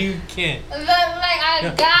as you can.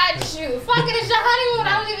 I got you. Fuck it, it's your honeymoon. I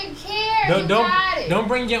don't even care. Got it. Don't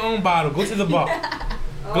bring your own bottle. Go to the bar.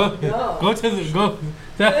 Go to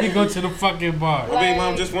the fucking bar. My baby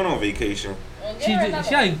mom just went on vacation. She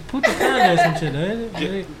like put the condom some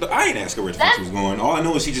shit. I ain't ask her where the fuck she was going. All I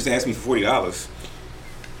know is she just asked me for $40.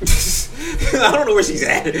 I don't know where she's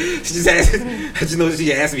at. She just asked. I just know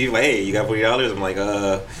she asked me like, "Hey, you got $40?" I'm like,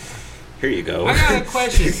 here you go. I got a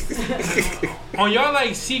question. On y'all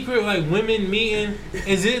like secret like women meeting,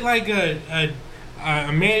 is it like a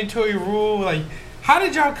mandatory rule? Like, how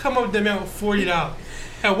did y'all come up with the amount of $40?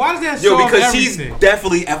 And why does that solve because everything? she's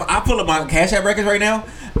definitely. If I pull up my Cash App records right now,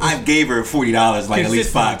 I gave her $40 like at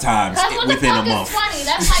least 5 times within a month.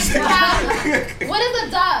 That's like $2. What is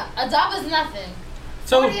a dub? A dub is nothing.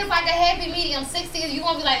 40 is like a happy medium. 60 is you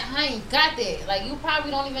gonna be like, I ain't got that. Like you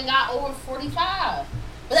probably don't even got over 45.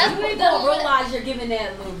 But that's what you don't realize you're giving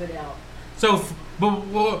that a little bit out. So,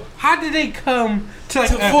 but how did they come to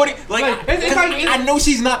 40? I know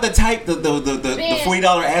she's not the type, the $40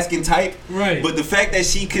 asking type. Right. But the fact that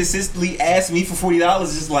she consistently asked me for $40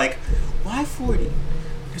 is just like, why 40?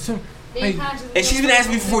 So, and she's been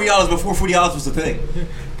asking me for $40 before $40 was a thing.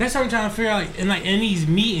 That's what I'm trying to figure out. Like in these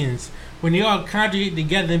meetings, when they all congregate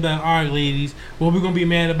together, they be like, all right, ladies, what we gonna be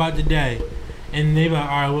mad about today? And they be like,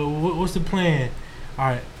 all right, what's the plan? All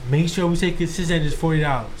right, make sure we stay consistent at just $40.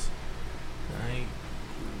 Like,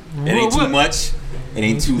 it ain't too much. It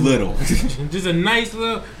ain't too little. Just a nice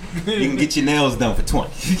little. You can get your nails done for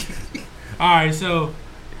 $20. All right, so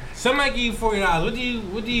somebody give you $40.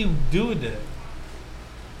 What do you do with that?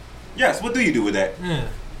 Yes, what do you do with that? Yeah.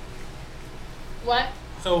 What?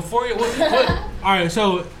 So what? All right,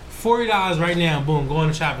 so $40 right now. Boom, go on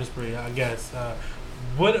a shopping spree. I guess.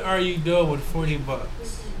 What are you doing with $40?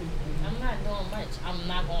 I'm not doing much. I'm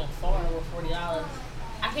not going far with $40.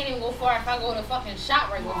 I can't even go far if I go to fucking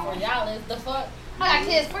ShopRite with $40. The fuck? I got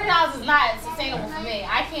kids. $40 is not sustainable for me.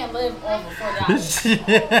 I can't live off of $40.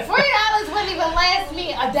 $40 wouldn't even last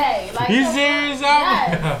me a day. Like you serious?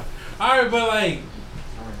 Yes. All right, but like.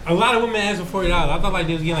 A lot of women ask for $40. I thought like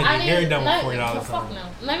they was getting like their hair done with $40. Fuck no.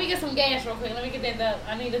 Let me get some gas real quick. Let me get that dub.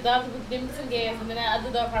 I need the dub to give me some gas, and then that other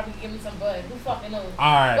dub probably give me some bud. Who fucking knows?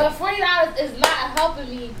 Alright. But $40 is not helping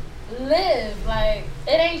me live. Like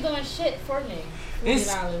it ain't doing shit for me.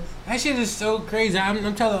 $40. That shit is so crazy.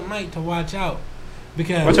 I'm telling Mike to watch out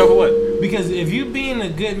because watch out for what? Because if you being a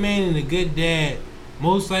good man and a good dad,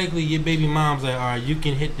 most likely your baby mom's like, all right, you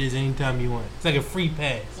can hit this anytime you want. It's like a free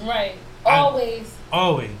pass. Right. Always.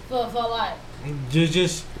 For life.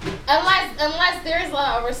 Just unless there's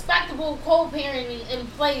a respectable co-parenting in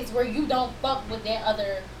place where you don't fuck with that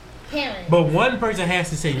other parent. But one person has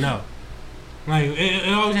to say no. Like it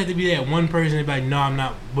always has to be that one person to be like, no, I'm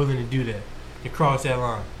not willing to do that. To cross that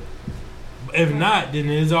line. If not, then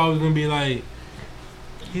it's always gonna be like,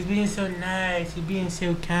 he's being so nice, he's being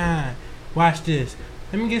so kind. Watch this.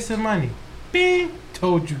 Let me get some money. Bing!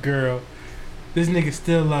 Told you, girl. This nigga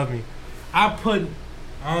still love me. I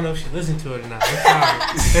don't know if she listened to it or not.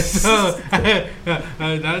 I'm sorry.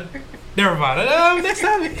 Never mind. Next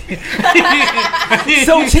topic.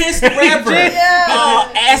 So Chance the Rapper.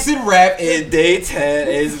 Acid Rap in Day 10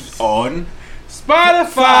 is on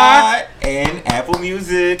Spotify and Apple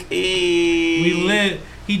Music. We lit.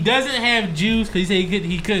 He doesn't have juice because he said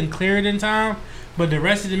he couldn't clear it in time, but the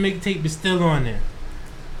rest of the mixtape is still on there.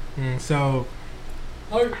 So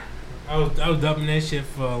I was dumping that shit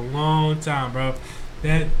for a long time, bro.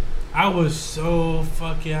 That I was so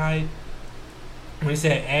fucking hyped when he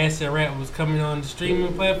said Acid Rap was coming on the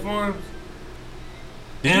streaming platforms.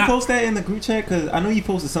 Did you post that in the group chat? Because I know you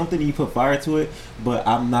posted something and you put fire to it, but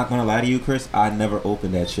I'm not going to lie to you, Chris. I never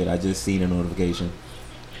opened that shit. I just seen a notification.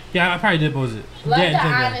 Yeah, I probably did post it. Love the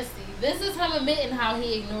honesty. This is him admitting how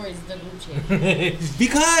he ignores the group chat.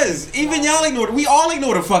 Because even y'all ignored it. We all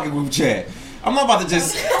ignore the fucking group chat. I'm not about to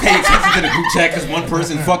just pay attention to the group chat because one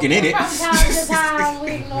person fucking in it. From time to time,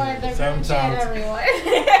 we ignore the group chat, everyone.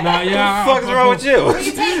 Nah, yeah. What the fuck's wrong with you?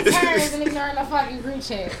 We take turns in ignoring the fucking group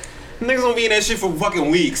chat. Niggas gonna be in that shit for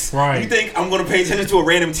fucking weeks. Right. You think I'm gonna pay attention to a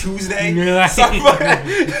random Tuesday? Like, okay,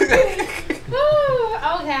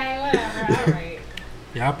 whatever. Alright.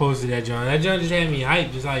 Yeah, I posted that John. That John just had me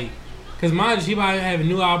hyped. Just like, cause Mind, she about to have a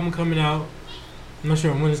new album coming out. I'm not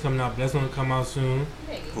sure when it's coming out, but that's gonna come out soon.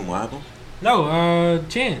 Who album? No,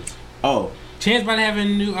 Chance. Oh. Chance about to have a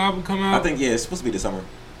new album come out. I think, yeah, it's supposed to be this summer.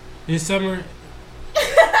 This summer.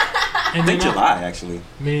 I think July, actually.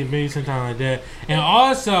 Maybe sometime like that. And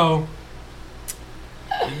also,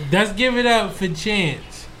 let's give it up for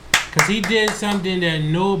Chance. Because he did something that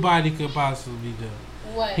nobody could possibly do.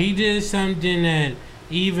 What? He did something that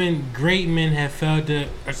even great men have failed to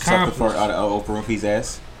accomplish. Suck the fart out of Oprah Winfrey's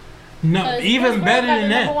ass. No, even better than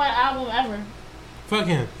that. Number one album ever. Fuck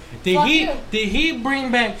him. Fuck you. Did he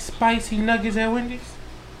bring back spicy nuggets at Wendy's?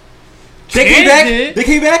 They came back. They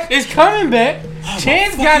came back. It's coming back.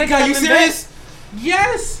 Chance got it coming you serious? back.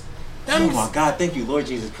 Yes. Oh my God! Thank you, Lord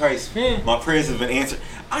Jesus Christ. Yeah. My prayers have been answered.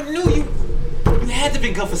 I knew you had to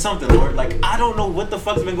be good for something, Lord. Like I don't know what the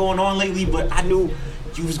fuck's been going on lately, but I knew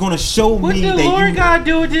you was gonna show what me the that Lord you gotta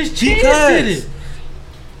do with this? Chance did it.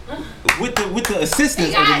 With the assistance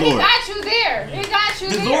He of the Lord. got you there. He got you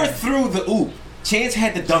The there. Lord threw the oop. Chance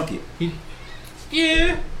had to dunk it.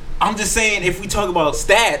 Yeah. I'm just saying, if we talk about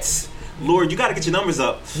stats, Lord, you got to get your numbers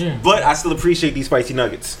up. Yeah. But I still appreciate these spicy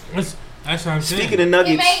nuggets. That's what I'm saying. Speaking of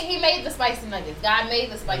nuggets, He made the spicy nuggets. God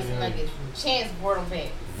made the spicy nuggets. Chance brought them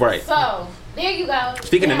back. right? So there you go.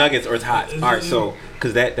 Speaking Yeah. of nuggets, or it's hot. All right, so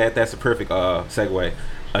because that's a perfect segue.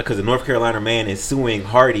 Because the North Carolina man is suing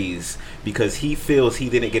Hardee's because he feels he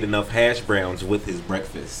didn't get enough hash browns with his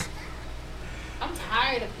breakfast. I'm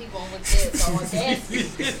tired of people with this audacity.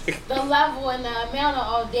 The level and the amount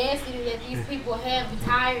of audacity that these people have, I'm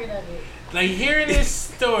tired of it. Like hearing this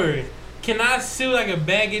story. Can I sue like a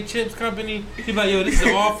bag of chips company? He's like, yo, this is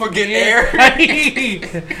all fucking air. Where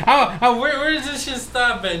does this shit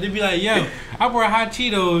stop at? They be like, yo, I brought hot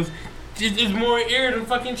Cheetos. It's more air than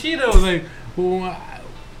fucking Cheetos. Like,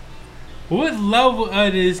 what level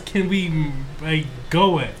of this can we like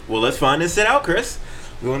go at? Well, let's find this shit out, Chris.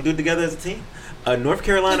 We want to do it together as a team. A North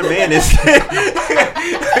Carolina man is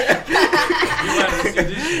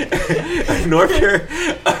a North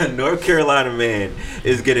Carolina man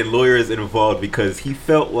is getting lawyers involved because he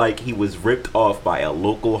felt like he was ripped off by a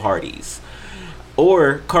local Hardee's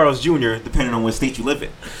or Carl's Jr., depending on what state you live in,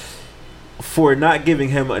 for not giving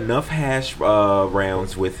him enough hash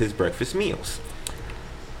rounds with his breakfast meals.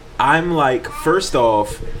 I'm like, first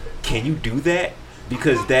off, can you do that?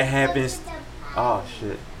 Because that happens. Oh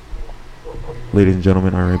shit. Ladies and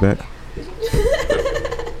gentlemen, I'm right back.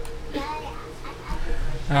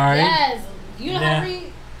 All right. Yes. You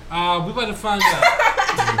hurry. We about to find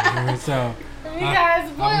out. So, Because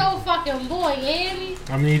boy, Annie. I'm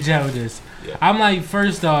gonna need y'all with this. Yeah. I'm like,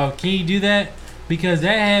 first off, can you do that? Because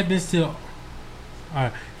that happens to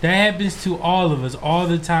all of us all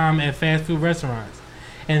the time at fast food restaurants.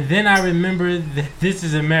 And then I remember that this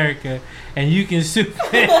is America, and you can sue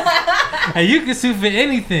for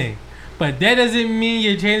anything. But that doesn't mean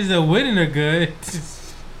your chances of winning are good.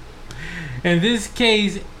 In this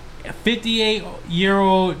case,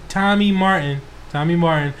 58-year-old Tommy Martin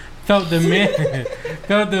felt the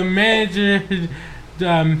manager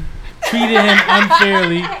treated him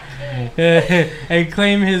unfairly and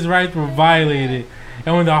claimed his rights were violated.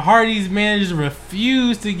 And when the Hardee's manager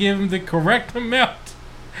refused to give him the correct amount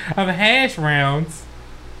of hash rounds,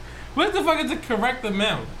 what the fuck is the correct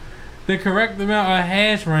amount? The correct amount of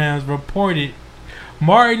hash rounds reported.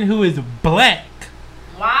 Martin, who is black.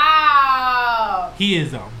 Wow. He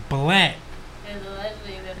is a black. It's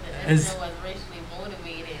allegedly that the incident was racially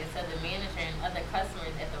motivated and said the manager and other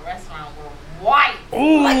customers at the restaurant were white.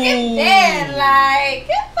 Ooh. Look at that. Like,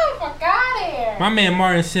 get the fuck out of here. My man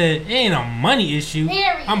Martin said, it ain't a money issue.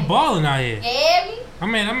 Period. I'm balling out here. Yeah,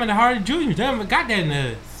 I'm in the Hardy Juniors. They haven't got that in the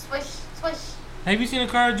hood. swish, swish. Have you seen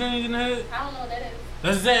the Carl Juniors in the hood? I don't know what that is.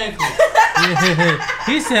 Exactly.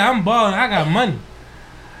 He said, I'm balling. I got money.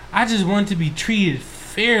 I just want to be treated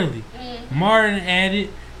fairly. Mm-hmm. Martin added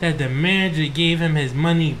that the manager gave him his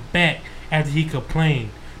money back after he complained,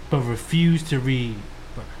 but refused to read.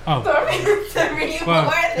 Oh. There's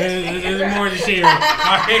more to share.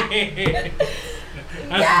 That's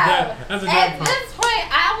a At part. this point,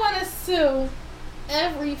 I want to sue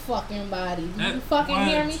every fucking body. Do you fucking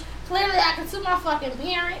hear me? Clearly, I can sue my fucking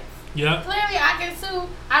parents. Yep. Clearly, I can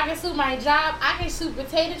sue my job. I can sue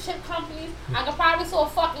potato chip companies. I can probably sue a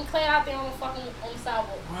fucking clan out there on the sidewalk.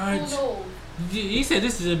 What? Who knows? He said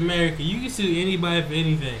this is America. You can sue anybody for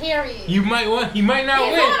anything. Period. You might win. He's on a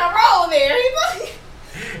roll there.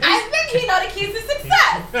 I think he know the keys to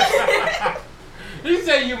success. He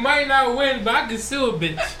said you might not win, but I can sue a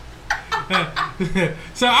bitch.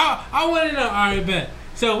 So I want to know. All right, bet.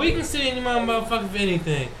 So we can sue any motherfucker for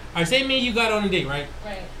anything. All right, say me and you got on a date, right?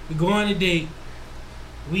 Right. We go on a date.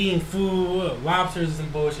 We eating food, lobsters and some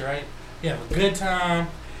bullshit, right? We have a good time.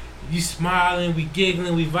 You smiling, we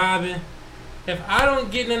giggling, we vibing. If I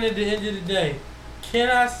don't get none at the end of the day, can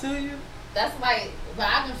I sue you? That's like, but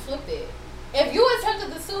I can flip it. If you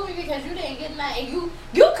attempted to sue me because you didn't get nothing, and you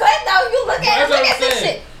could though. You look at this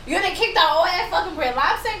shit. You done kicked out all that fucking bread.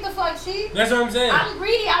 Lobster ain't the fuck cheap. That's what I'm saying. I'm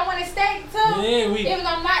greedy. I want a steak too. Yeah, even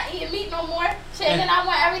though I'm not eating meat no more. Shit, and then I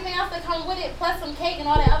want everything else that come with it, plus some cake and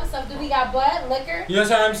all that other stuff. Do we got bud, liquor? You know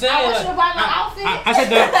what I'm saying? I want you to buy my outfit. I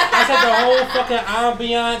said the whole fucking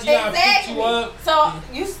ambiance. You gotta fix you up. So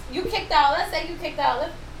you kicked out. Let's say you kicked out.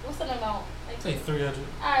 What's the amount? Say 300.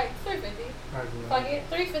 Alright, 350. Alright, fuck it.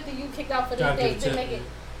 350 you kicked out for this day to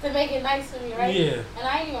make it nice for me, right? Yeah. And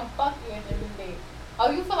I ain't even fuck you at the end of the day. Oh,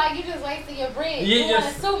 you feel like you just wasted your bread. Yeah, you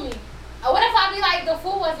wanna sue me. What if I be like, the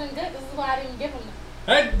food wasn't good, this is why I didn't give him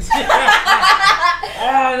that's it's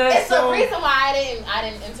the reason why I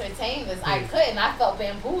didn't entertain this. I couldn't. I felt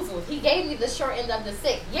bamboozled. He gave me the short end of the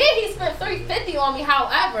stick. Yeah, he spent $350 on me,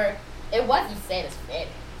 however, it wasn't satisfying.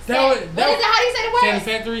 What is it? How do you say the word?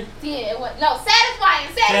 Satisfactory? Yeah, it was. No, satisfying.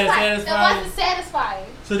 Satisfying. It wasn't satisfying.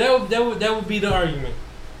 So that would be the argument.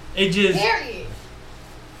 It just. Period.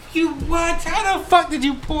 You what? How the fuck did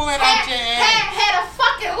you pull that out your ass? Had a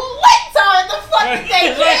fucking light on the fucking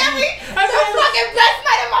thing. You hear me? The fucking best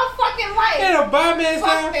night of my fucking life. Had a bomb ass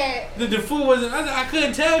time. The food wasn't. I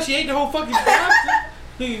couldn't tell. She ate the whole fucking lobster.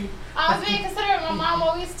 I was being considerate. My mom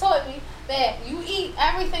always taught me that you eat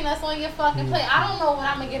everything that's on your fucking plate. I don't know when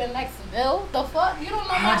I'm gonna get a next meal. The fuck? You don't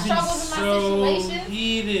know my struggles and my situations.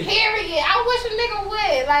 Period. I wish a nigga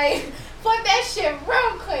would. Like, fuck that shit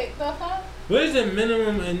real quick. The fuck? What is the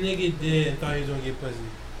minimum a nigga did and thought he was gonna get pussy?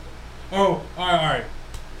 Oh, alright.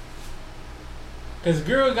 Cause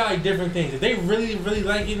girls got like different things. If they really, really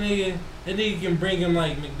like a nigga, that nigga can bring him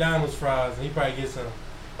like McDonald's fries and he probably get some.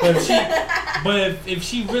 But if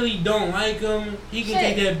she really don't like him, he can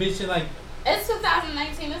take that bitch to like. It's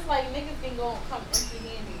 2019. It's like niggas can go come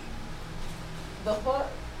empty-handed. The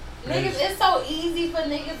fuck? Niggas, it's so easy for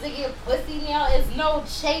niggas to get pussy now. It's no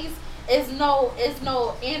chase. It's no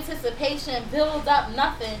anticipation, build up,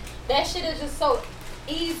 nothing. That shit is just so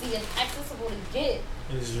easy and accessible to get.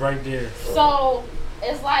 It's right there. So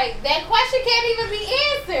it's like that question can't even be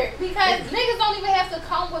answered because niggas don't even have to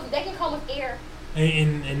come with. They can come with air.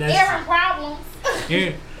 And that's air and problems.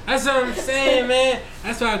 Yeah, that's what I'm saying, man.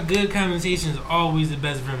 That's why good conversation is always the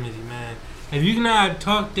best remedy, man. If you can know how to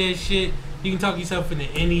talk that shit, you can talk yourself into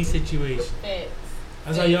any situation.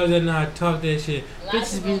 That's why y'all know how to talk that shit.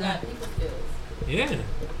 Bitches be like, yeah.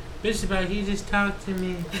 Bitches be like, he just talked to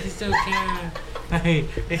me. He just so kind.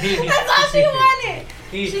 That's all she wanted.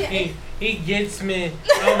 He gets me.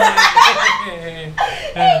 Oh my.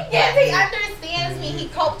 He understands me. He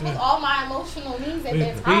copes with all my emotional needs at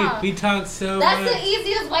that time. We talk so That's much. the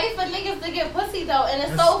easiest way for niggas to get pussy though, and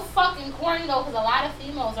it's so fucking corny though, because a lot of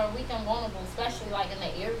females are weak and vulnerable, especially like in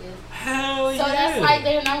the areas. Hell yeah. So that's like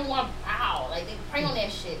their number one pow. Like they prey on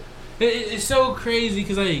that shit. It's so crazy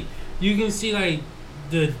because like you can see like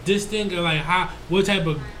the distinct or like what type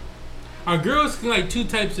of our girls can like two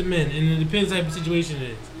types of men, and it depends type of situation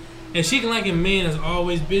it is. And she can like a man that's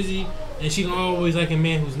always busy, and she can always like a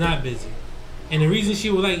man who's not busy. And the reason she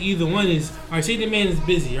would like either one is, alright, say the man is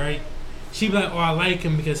busy, right? She be like, oh, I like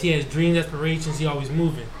him because he has dreams, aspirations, he always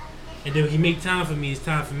moving. And then when he make time for me, it's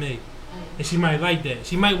time for me. And she might like that.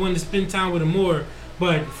 She might want to spend time with him more,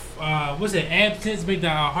 but what's it, absence make the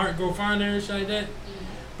heart grow fonder and shit like that?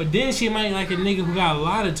 But then she might like a nigga who got a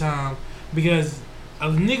lot of time, because a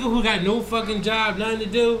nigga who got no fucking job, nothing to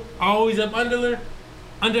do, always up under her,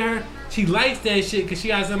 she likes that shit because she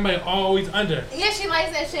got somebody always under. Yeah, she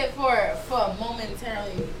likes that shit for a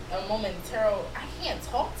momentarily. I can't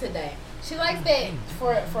talk today. She likes that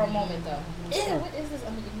for a moment though. Ew, what is this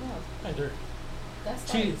under your nose?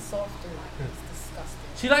 That's like softer. It's disgusting.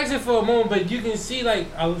 She likes it for a moment, but you can see like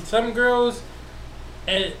some girls,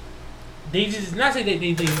 they just not say they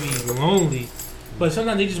be lonely, but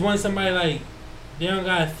sometimes they just want somebody like they don't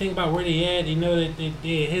gotta think about where they at. They know that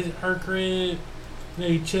they her crib.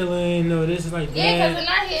 They chilling, no, this is like that. Yeah, because in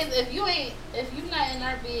our heads, if you not in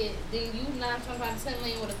our bed, then you 9 times out of 10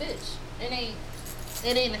 laying with a bitch. It ain't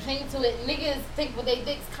a thing to it. Niggas think with their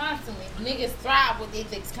dicks constantly. Niggas thrive with their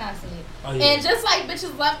dicks constantly. Oh, yeah. And just like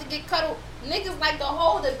bitches love to get cuddled, niggas like to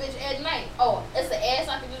hold a bitch at night. Oh, it's an ass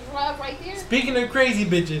I can just rub right there. Speaking of crazy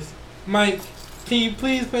bitches, Mike, can you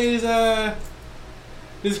please play this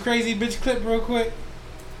crazy bitch clip real quick?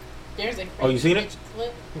 There's a you seen it?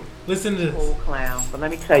 Clip. Listen to this. Old clown. But let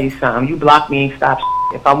me tell you something. You block me and stop.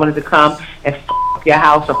 If I wanted to come and up your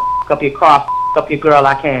house or up your car, up your girl,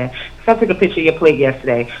 I can. So I took a picture of your plate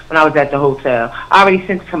yesterday when I was at the hotel. I already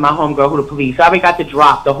sent it to my homegirl who the police. I already got the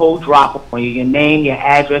whole drop on you. Your name, your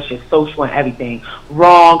address, your social and everything.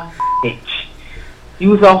 Wrong bitch.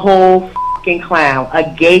 You was a whole fucking clown. A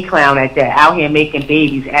gay clown at that. Out here making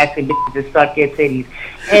babies, asking bitches to suck their titties.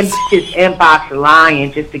 And bitches inbox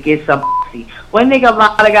lying just to get some pussy. One nigga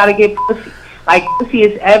lie, gotta get pussy. Like, pussy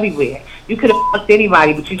is everywhere. You could have fucked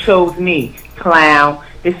anybody, but you chose me, clown.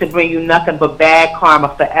 This will bring you nothing but bad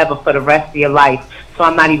karma forever for the rest of your life. So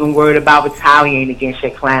I'm not even worried about retaliating against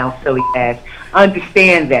your clown, silly ass.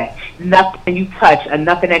 Understand that. Nothing you touch or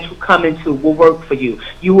nothing that you come into will work for you.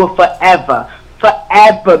 You will forever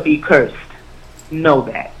be cursed. Know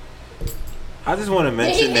that. I just want to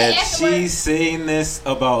mention that she's saying this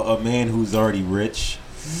about a man who's already rich.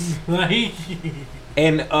 Like,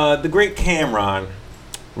 and the great Cameron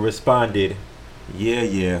responded,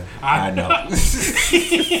 yeah, I know.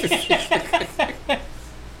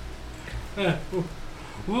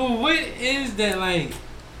 Well, what is that like?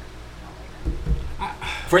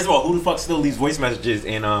 First of all, who the fuck still leaves voice messages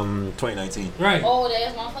in 2019? Right. Old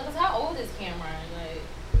ass motherfuckers. How old is Cameron?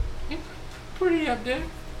 Like, pretty up there.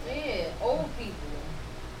 Yeah, old people.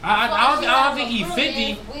 I don't think he's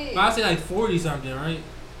 50. But I'd say like 40 something, right?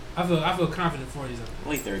 I feel confident 40 something.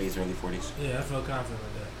 Late 30s, early 40s. Yeah, I feel confident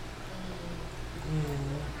with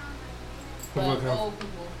that. But old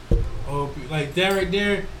people. Old people. Like that right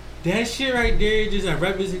there, that shit right there is just a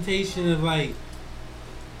representation of like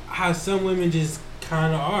how some women just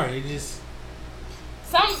kind of are. They just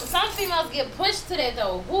some females get pushed to that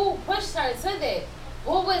though. Who pushed her to that?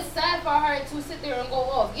 What was sad for her to sit there and go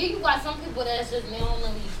off? Yeah, you got some people that's just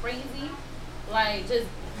normally crazy. Like, just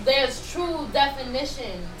there's true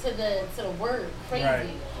definition to the word crazy. Right.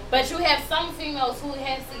 But you have some females who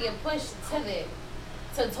has to get pushed to that.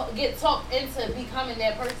 To get talked into becoming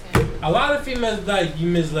that person. A lot of females like, you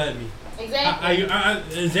misled me. Exactly.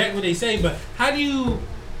 Exactly what they say, but how do you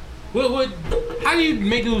how do you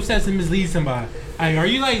make those steps to mislead somebody? Like, are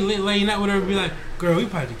you like laying out with her and be like, girl, we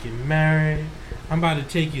about to get married. I'm about to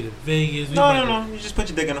take you to Vegas. No. You just put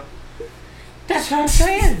your dick in them. That's what I'm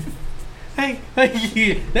saying.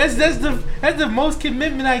 Yeah, that's the most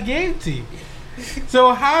commitment I gave to you.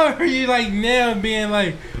 So how are you like now being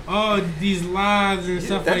like, oh, these lies and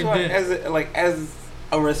stuff like that? As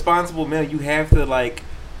a responsible male, you have to like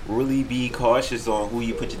really be cautious on who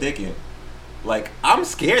you put your dick in. Like, I'm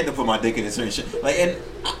scared to put my dick in a certain shit. Like, and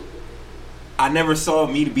I never saw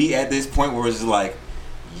me to be at this point where it's just like,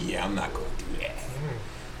 yeah, I'm not gonna do that.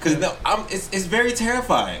 Cause no, it's very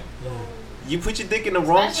terrifying. You put your dick in the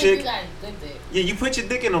wrong chick. You got good dick. Yeah, you put your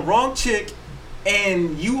dick in the wrong chick,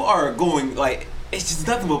 and you are going like, it's just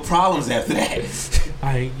nothing but problems after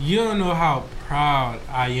that. You don't know how proud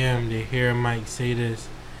I am to hear Mike say this.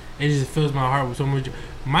 It just fills my heart with so much.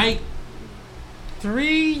 Mike,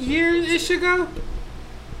 3 years-ish ago?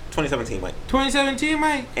 2017, Mike. 2017,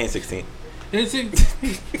 Mike? And 16.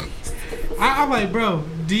 I'm like, bro,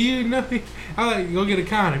 do you know? I'm like, go get a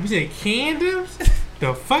condom. You said condoms?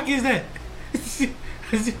 The fuck is that?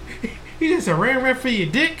 You just a ram for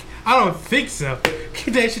your dick? I don't think so.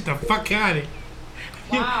 Get that shit the fuck out of here.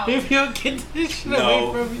 Wow. If you don't get this shit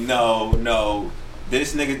away from me. No.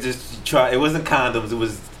 This nigga just tried. It wasn't condoms. It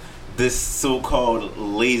was this so-called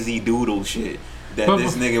lazy doodle shit that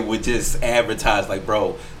this nigga would just advertise like,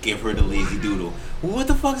 bro, give her the lazy doodle. Well, what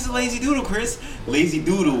the fuck is a lazy doodle, Chris? Lazy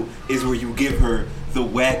doodle is where you give her the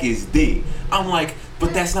wackest dick. I'm like,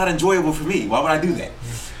 but that's not enjoyable for me. Why would I do that?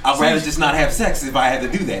 I'd rather just not have sex if I had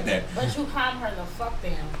to do that then. But you calm her the fuck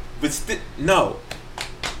down. But no.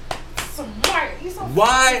 Smart. You so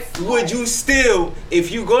why smart. would you still,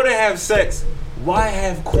 if you go to have sex, why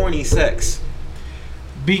have corny sex?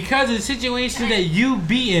 Because of the situation that you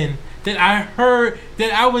be in, that I heard,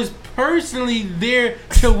 that I was personally there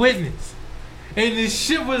to witness. And this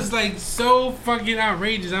shit was like so fucking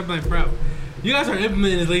outrageous. I'm like, bro, you guys are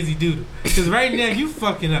implementing this lazy doodle. Because right now you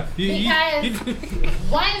fucking up.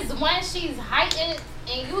 Once she's heightened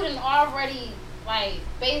and you done already like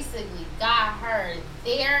basically got her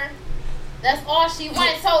there, that's all she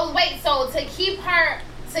wants. So to keep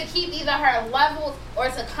either her levels or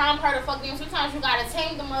to calm her the fuck down, sometimes you gotta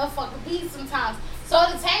tame the motherfucking beast sometimes. So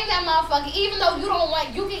to tame that motherfucker, even though you don't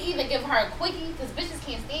want, you can either give her a quickie, because bitches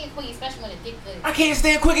can't stand quickie, especially when the dick good. I can't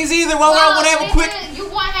stand quickies either. Why would I want to have a quick? You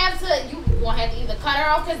gonna have to either cut her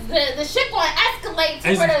off, because the shit gonna escalate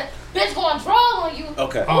to where the bitch gonna draw on you.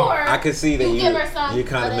 Okay. Or I can see that give her some you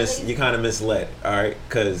kind of misled. All right,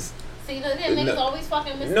 because see, niggas always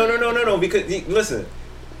fucking misled. No. Because listen,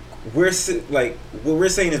 what we're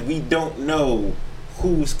saying is we don't know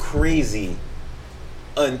who's crazy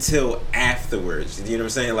until afterwards. You know what I'm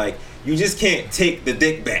saying? Like, you just can't take the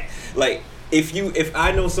dick back. Like, if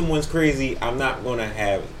I know someone's crazy, I'm not gonna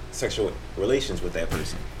have sexual relations with that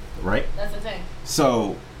person, right? That's the thing.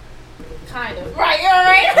 So, kind of right. You're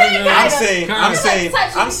right.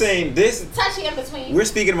 I'm saying this. Touchy in between. We're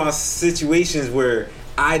speaking about situations where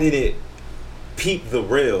I didn't peep the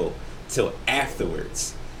real till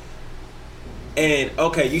afterwards. And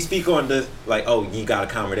okay, you speak on this like, oh, you gotta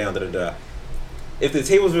calm her down. Da da da. If the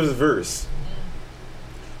tables were reversed,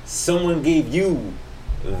 someone gave you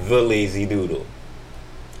the lazy doodle.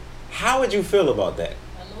 How would you feel about that?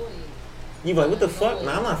 You be like, what the fuck?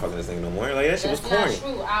 Nah, I'm not fucking this nigga no more. Like, that shit was corny. That's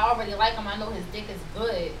not true. I already like him. I know his dick is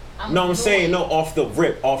good. I'm saying, off the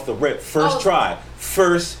rip. First try.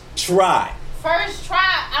 First try,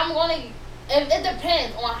 I'm gonna... It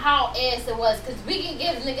depends on how ass it was. Because we can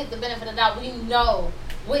give niggas the benefit of the doubt. We know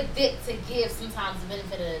what dick to give sometimes the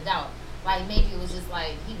benefit of the doubt. Like, maybe it was just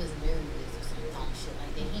like, he was nervous or some dumb shit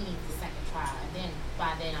like that. He needs the second try. And then,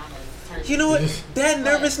 by then, I'm gonna turn... You know what? That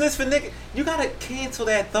nervousness for niggas, you gotta cancel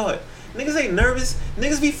that thought. Niggas ain't nervous.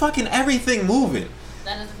 Niggas be fucking everything moving.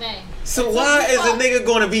 That is the thing. So why is a nigga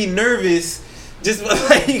gonna be nervous just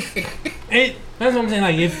like... That's what I'm saying.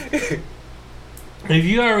 Like, if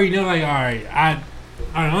you already know, like, alright,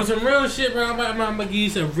 on some real shit, bro, I'm gonna give you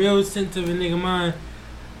some real sense of a nigga mind.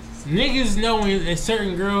 Niggas know when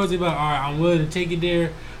certain girls, they be like, alright, I'm willing to take it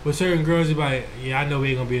there. With certain girls, they be like, yeah, I know we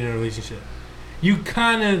ain't gonna be in a relationship. You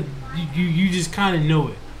just kind of know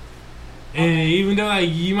it. And even though like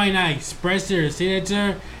you might not express it or say that to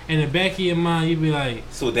her, in the back of your mind you be like,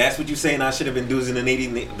 so that's what you saying I should have been doing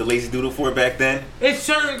the lazy doodle for back then? It's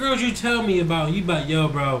certain girls you tell me about. You be like, yo,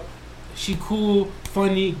 bro, she cool,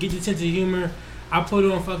 funny, get your sense of humor. I put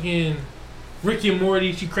on fucking Rick and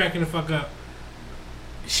Morty, she cracking the fuck up.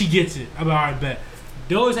 She gets it. I'm like, alright, bet.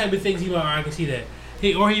 Those type of things, he be like, alright, I can see that.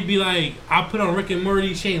 Or he'd be like, I put on Rick and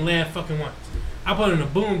Morty, she ain't laugh fucking once. I put on a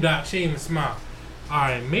Boondock, she ain't even smile.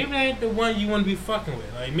 Alright, maybe that ain't the one you want to be fucking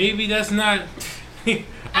with. Like, maybe that's not...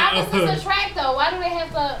 Opposites attract, though. Why do they have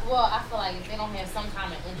to... Well, I feel like if they don't have some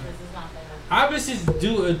common interest, it's not that hard. Opposites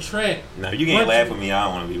do attract. No, you can't laugh with me. I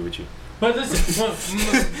don't want to be with you. But listen,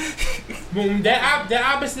 when that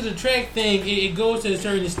opposite attract thing, it goes to a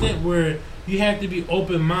certain extent where you have to be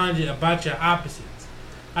open-minded about your opposites.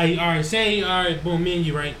 Alright, boom, me and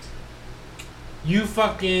you, right? You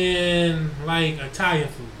fucking like Italian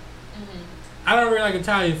food. I don't really like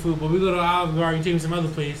Italian food, but we go to Olive Garden and take me some other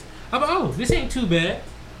place. I'm like, oh, this ain't too bad.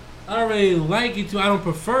 I don't really like it too. I don't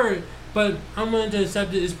prefer it, but I'm willing to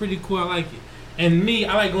accept it. It's pretty cool. I like it. And me,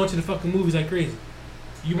 I like going to the fucking movies like crazy.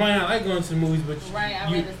 You might not like going to the movies, but right,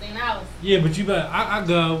 I read the same house. Yeah, but you better. I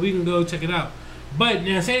go. We can go check it out. But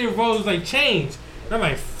now, say the roles like change. And I'm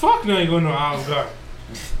like, fuck, no, I ain't going to Olive Garden.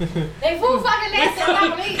 They food fucking nasty. I'm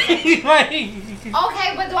not gonna eat.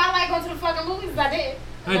 Okay, but do I like going to the fucking movies? I did.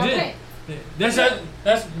 I did.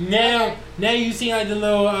 That's now you see like the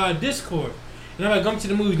little Discord. And I'm like, come to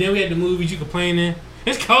the movies. Then we had the movies. You complaining?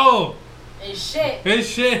 It's cold. It's shit.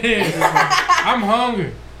 I'm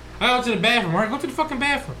hungry. I go to the bathroom. All right, go to the fucking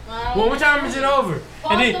bathroom. Well, what time is it over?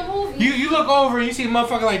 And then you look over and you see a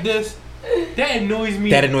motherfucker like this. That annoys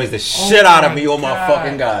me. That annoys the shit out of me. Oh my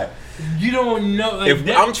fucking god. You don't know. Like, if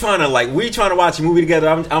I'm trying to we're trying to watch a movie together.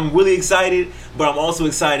 I'm really excited, but I'm also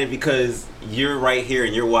excited because you're right here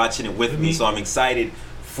and you're watching it with me. So I'm excited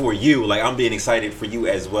for you. Like, I'm being excited for you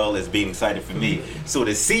as well as being excited for me. So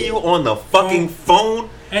to see you on the fucking phone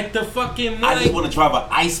at the fucking I just want to drive an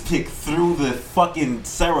ice pick through the fucking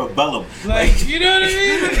cerebellum. Like you know what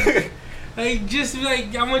I mean? Like just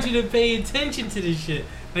like I want you to pay attention to this shit.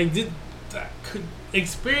 Like just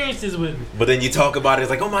experience this with me. But then you talk about it, it's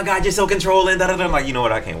like, oh my god, you're so controlling. Da, da, da. I'm like, you know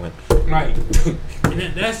what? I can't win. Right.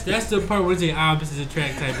 And that's the part where it's the opposites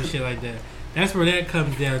attract type of shit like that. That's where that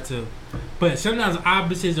comes down to. But sometimes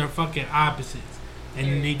opposites are fucking opposites.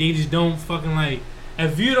 And they just don't fucking like.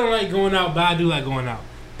 If you don't like going out, but I do like going out.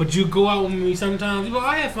 But you go out with me sometimes, you go,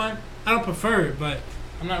 I have fun. I don't prefer it, but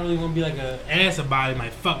I'm not really gonna be like an ass about it.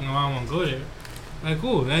 Like, fuck no, I don't wanna go there. Like,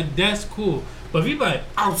 cool, that's cool. But if you like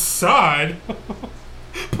outside,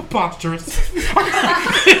 preposterous. Cousins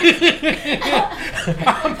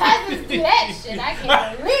do that shit. I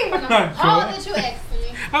can't believe when I'm appalled that you asked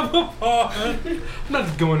me. I'm appalled. I'm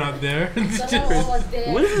not going out there.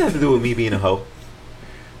 What does this have to do with me being a hoe?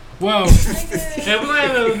 Well, and we're gonna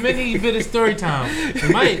have a mini bit of story time.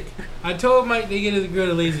 Mike, I told Mike to get his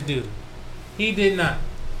girl a lazy dude. He did not.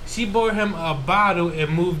 She bought him a bottle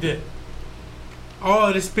and moved it. All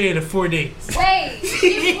in the span of 4 days. Wait,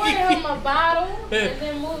 she bought him a bottle and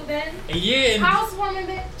then moved in? Yeah. Housewarming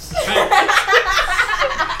bitch.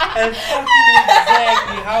 And fucking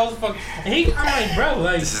exactly housewarming. I'm like, bro,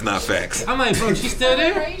 like this is not facts. I'm like, bro, she's still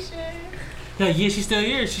there? Like, yeah, she's still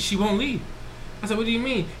here. She won't leave. I said, what do you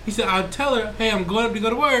mean? He said, I'll tell her, hey, I'm going up to go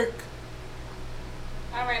to work.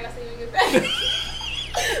 Alright, I'll see you get back.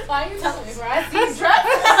 Why are you telling me, bro? I see you dressed.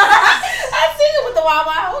 I see you with the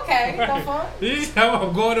Wawa. Okay, no fun. This is how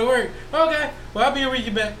I'm going to work. Okay, well, I'll be here when you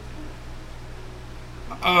get back.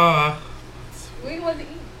 We want to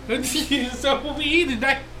eat. So what we eat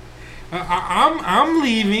tonight? I'm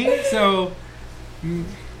leaving, so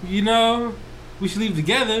you know we should leave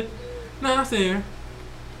together. No, I'm there.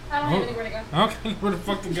 I don't have anywhere to go. I don't know where the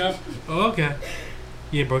fuck to go. Oh, okay.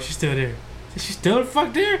 Yeah, bro, she's still there. She's still the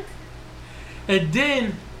fuck there? And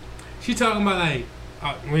then she talking about like,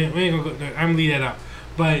 we ain't gonna go. I'm gonna leave that out.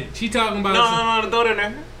 But she talking about No, throw it in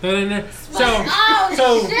there. Throw it in there.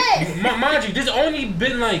 Shit. Mind you, this only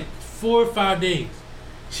been like 4 or 5 days.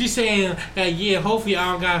 She's saying that hopefully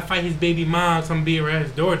I don't gotta fight his baby mom, so I'm gonna be around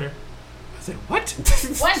his daughter. I said, what?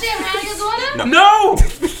 What, she around your daughter? No,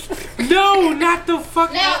 no, not the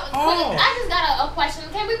fuck Now, at all. I just got a question.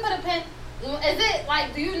 Can we put a pin? Is it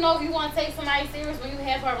like, do you know if you want to take somebody serious when you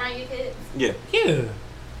have her around your kids? Yeah. Yeah.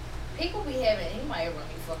 People be having anybody around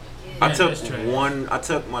your fucking kids. I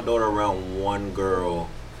took my daughter around one girl,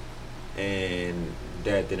 and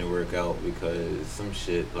that didn't work out because some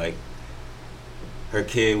shit like her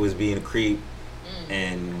kid was being a creep,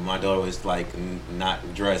 and my daughter was like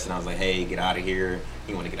not dressed, and I was like, hey, get out of here.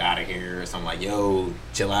 You want to get out of here? So I'm like, yo,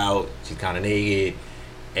 chill out. She's kind of naked,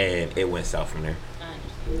 and it went south from there.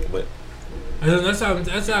 But that's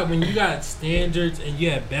how when you got standards and you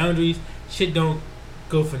have boundaries, shit don't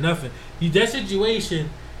go for nothing. That situation,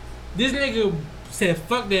 this nigga said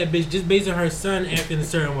fuck that bitch just based on her son acting a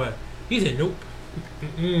certain way. He said nope.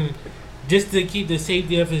 Just to keep the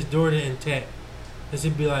safety of his daughter intact. This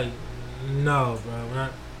would be like, no, bro.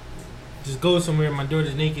 Just go somewhere, my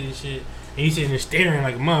daughter's naked and shit. And he's sitting there staring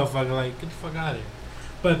like a motherfucker, like, get the fuck out of here.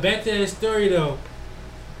 But back to that story though.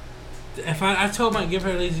 If I told him I'd give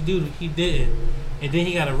her a lazy doodle, he didn't. And then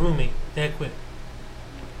he got a roommate that quick.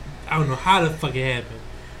 I don't know how the fuck it happened.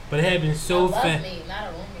 But it happened so fast. Me, not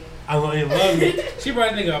a roommate. I love me. She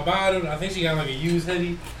brought a nigga a bottle. I think she got like a used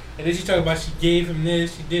hoodie. And then she talked about she gave him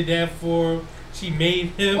this, she did that for him, she made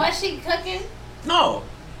him. Was she cooking? no.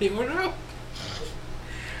 He went out.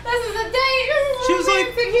 This is a date. She was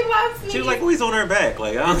like, he loves me. She was like, always on her back.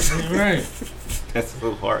 Like, I don't Right. That's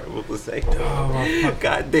so horrible to say. Oh my fuck.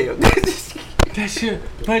 God damn. That shit.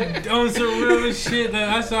 But on some real shit, like,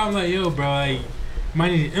 I saw him like, yo, bro, like,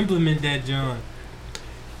 might need to implement that, John.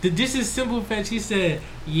 This is simple fact. She said,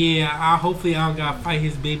 yeah, hopefully I don't gotta fight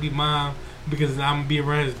his baby mom because I'm gonna be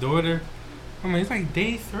around his daughter. I'm like, it's like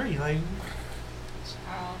day 3. Like,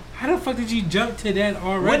 how the fuck did you jump to that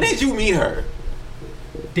already? When did you meet her?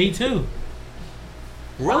 Day 2.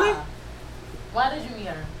 Really? Why did you meet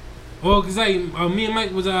her? Well, cause like me and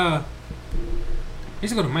Mike was I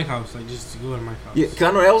used to go to Mike's house, like just to go to Mike's house. Yeah, cause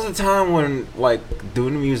I know that was the time when like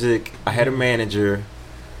doing the music. I had a manager.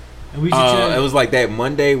 And we used to it was like that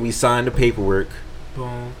Monday we signed the paperwork.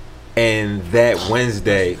 Boom. And that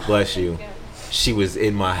Wednesday, bless you, she was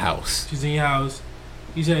in my house. She's in your house.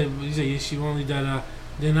 You said yeah, she only did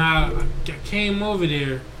Then I came over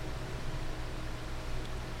there.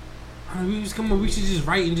 We just come over. We should just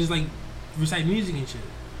write and just like recite music and shit.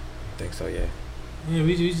 I think so, yeah. Yeah,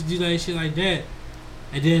 we used to do that shit like that.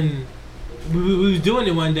 And then we was doing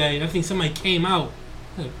it one day. I think somebody came out.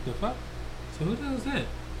 Like, the fuck? So who the hell is that?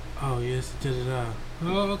 Oh yes, da da da.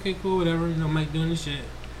 Oh okay, cool, whatever. You know, Mike doing this shit.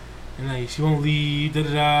 And like she won't leave. Da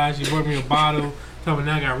da da. She brought me a bottle. Tell me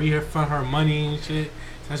now I got to refund her money and shit.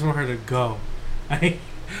 So I just want her to go. But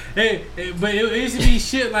it used to be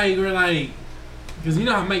shit like we're like, because you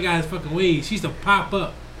know how Mike got his fucking ways. She used to pop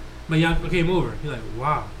up. But y'all came over. He's like,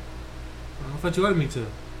 wow. I thought you wanted me to.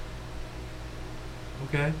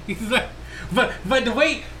 Okay. He's like, but the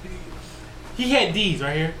way he had these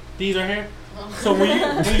right here. These right here. So when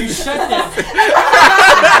you shut that.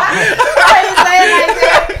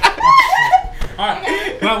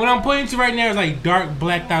 Alright. But what I'm pointing to right now is like dark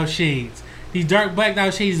blacked out shades. These dark blacked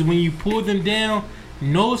out shades, when you pull them down,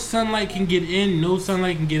 no sunlight can get in, no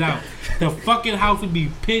sunlight can get out. The fucking house would be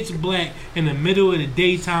pitch black in the middle of the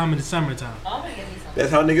daytime in the summertime. That's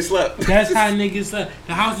how niggas slept. That's how niggas slept.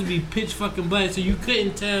 The house would be pitch fucking black, so you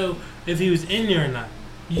couldn't tell if he was in there or not.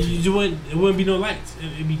 You wouldn't. It wouldn't be no lights.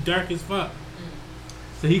 It'd be dark as fuck.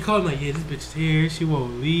 So he called me like, yeah, this bitch is here. She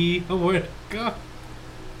won't leave. Oh, where to go?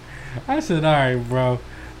 I said, all right, bro.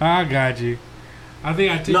 I got you. I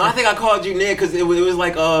think I called you Nick because it was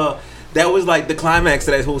like that was like the climax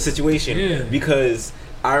of that whole situation. Yeah. Because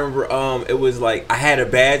I remember it was like I had a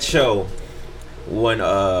bad show when it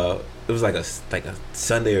was like a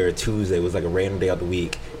Sunday or a Tuesday. It was like a random day of the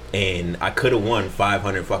week, and I could have won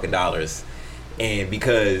 $500 fucking dollars, and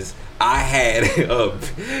because I had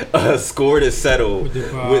a score to settle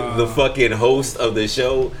with the fucking host of the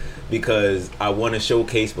show because I won a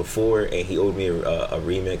showcase before and he owed me a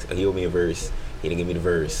remix. He owed me a verse. He didn't give me the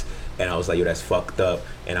verse. And I was like, yo, that's fucked up.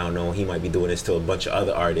 And I don't know, he might be doing this to a bunch of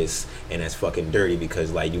other artists, and that's fucking dirty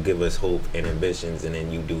because, like, you give us hope and ambitions, and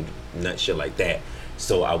then you do nut shit like that.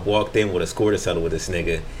 So I walked in with a score to settle with this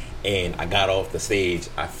nigga, and I got off the stage.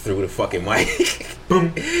 I threw the fucking mic.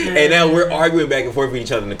 Boom. And now we're arguing back and forth with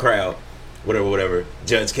each other in the crowd. Whatever.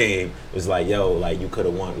 Judge came, was like, yo, like, you could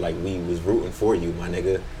have won. Like, we was rooting for you, my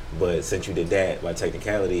nigga. But since you did that, by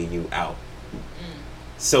technicality, you out.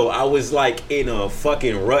 So I was like in a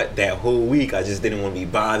fucking rut that whole week. I just didn't want to be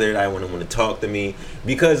bothered. I didn't want to talk to me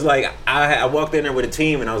because, like, I walked in there with a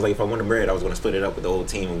team, and I was like, if I wanted bread, I was going to split it up with the whole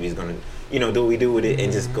team, and we was going to, you know, do what we do with it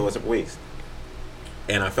and just go separate ways.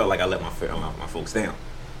 And I felt like I let my folks down.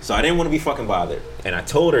 So I didn't want to be fucking bothered. And I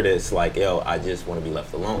told her this, like, yo, I just want to be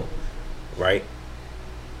left alone, right?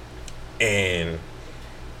 And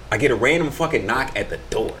I get a random fucking knock at the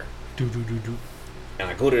door. And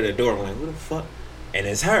I go to the door, I'm like, who the fuck? And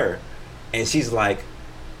it's her. And she's like,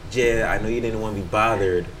 yeah, I know you didn't want to be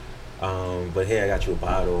bothered, but hey, I got you a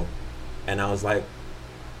bottle. And I was like,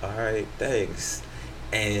 all right, thanks.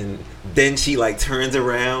 And then she, like, turns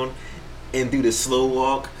around and do the slow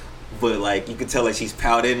walk, but, like, you could tell, like, she's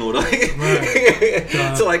pouting or, like,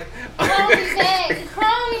 right. So, like, call me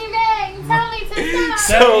back, tell me to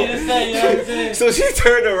stop. So she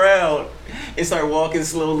turned around and started walking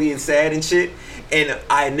slowly and sad and shit. And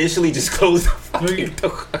I initially just closed the fucking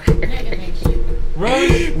door.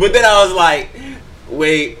 Right. But then I was like,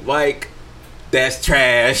 wait, Mike, that's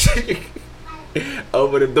trash.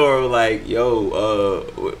 Open the door, like, yo,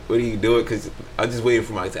 what are you doing? Because I'm just waiting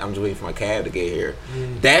for my cab to get here.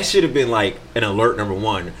 That should have been like an alert number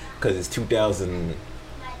one, because it's 2000.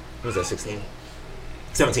 What was that? 16?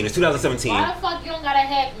 17. It's 2017. Why the fuck you don't got a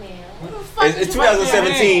hack, man? What the fuck? It's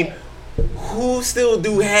 2017. Who still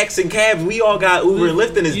do hacks and cabs? We all got Uber and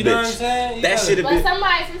Lyft in this bitch. You know what I'm saying? That should have been. But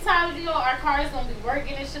sometimes, you know, our cars gonna be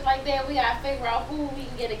working and shit like that. We gotta figure out who we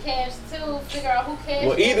can get a cash to. Figure out who cash.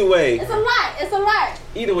 Well, either way, it's a lot.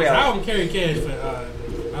 Either way, I don't carry cash for.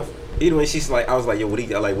 Either way, she's like, I was like, yo, what are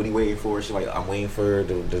you waiting for? She's like, I'm waiting for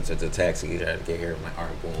the taxi to get here. I'm like, all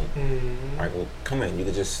right, boom. All right, well, come in. You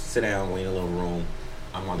can just sit down, wait in a little room.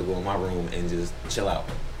 I'm about to go in my room and just chill out.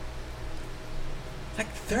 Like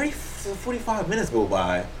 30 to 45 minutes go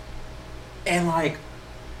by, and, like,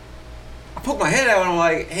 I poke my head out and I'm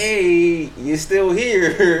like, hey, you still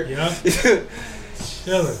here? Yeah.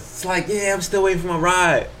 Chilling. It's like, yeah, I'm still waiting for my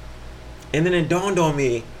ride. And then it dawned on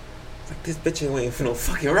me, it's like, this bitch ain't waiting for no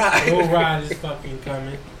fucking ride. No ride is fucking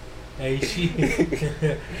coming. Hey, she.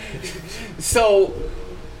 So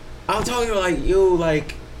I'm talking to her like, yo,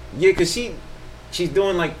 like, yeah, cause she's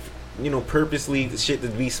doing, like, you know, purposely the shit to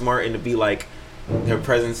be smart and to be like, her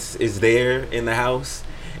presence is there in the house.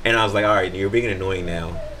 And I was like, all right, you're being annoying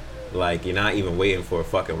now. Like, you're not even waiting for a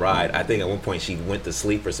fucking ride. I think at one point she went to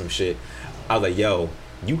sleep or some shit. I was like, yo,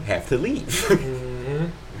 you have to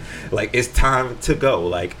leave. Like, it's time to go.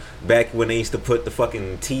 Like, back when they used to put the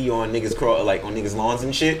fucking tea on niggas' on niggas' lawns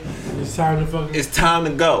and shit. It's time to fucking. It's time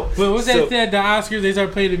to go. But what's that said? The Oscars, they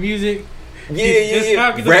start playing the music.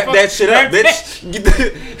 Yeah. Wrap that shit up, bitch. Get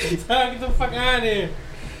the fuck out of here.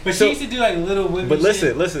 But she used to do, like, little women. But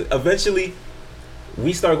listen. Eventually,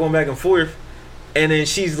 we start going back and forth, and then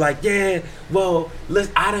she's like, "Yeah, well,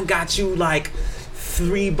 listen, I done got you like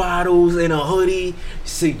 3 bottles and a hoodie,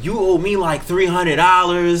 so you owe me like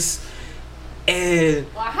 $300." And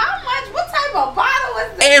well, how much? What type of bottle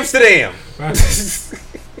is this? Amsterdam.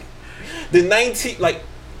 The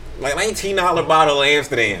 $19 bottle of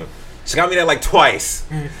Amsterdam. She got me that like twice,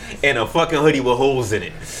 and a fucking hoodie with holes in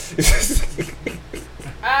it.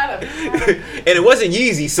 And it wasn't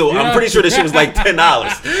Yeezy, so I'm pretty sure that shit was like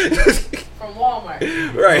 $10 from Walmart.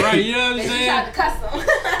 Right, you know what I'm saying? Tried to custom.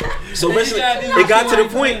 So eventually, it got to the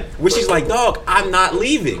point where she's like, "Dog, I'm not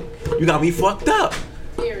leaving. You got me fucked up."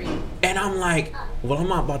 Period. And I'm like, "Well, I'm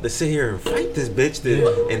not about to sit here and fight this bitch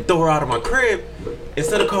and throw her out of my crib."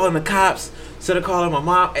 Instead of calling the cops, instead of calling my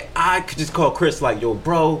mom, I could just call Chris like, "Yo,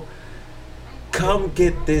 bro, come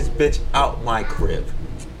get this bitch out my crib."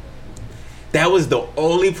 That was the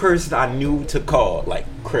only person I knew to call. Like,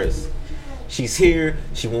 Chris, she's here.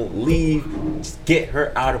 She won't leave. Just get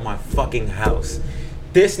her out of my fucking house.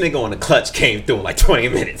 This nigga on the clutch came through in like 20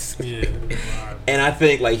 minutes. Yeah. And I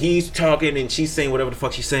think, like, he's talking and she's saying whatever the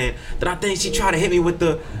fuck she's saying. Then I think she tried to hit me with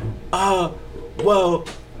the, well,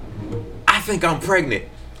 I think I'm pregnant.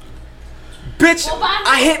 Bitch,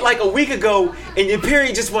 I hit like a week ago and your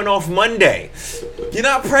period just went off Monday. You're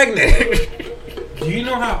not pregnant. Do you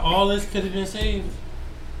know how all this could have been saved?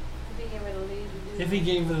 If he gave her the lazy dude. If he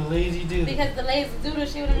gave her the lazy dude. Because the lazy doodle,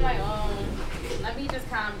 she would have been like, let me just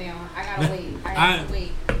calm down. I gotta wait. I have to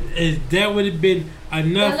wait. that would have been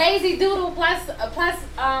enough. The lazy doodle plus a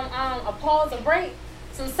pause, a break,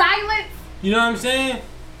 some silence. You know what I'm saying?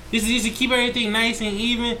 This is to keep everything nice and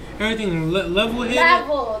even, everything level headed.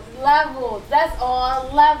 Levels. That's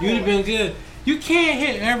all levels. You'd have been good. You can't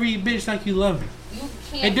hit every bitch like you love her. You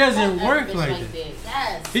can't. It doesn't work like that.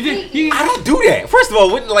 Yes. I don't do that. First of all,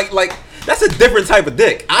 like that's a different type of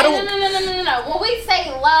dick. I don't. No. When we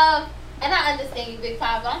say love, and I understand you, Big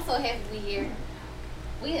Five, but I'm so happy we here.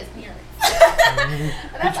 We as parents.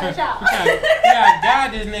 That's our job. Yeah,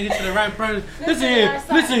 guide this nigga to the right person. Listen here,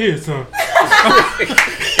 son. Listen to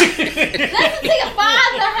your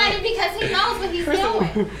father, honey, because he knows what he's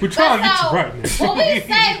doing. We're trying to get you right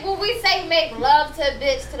now. When we say make love to a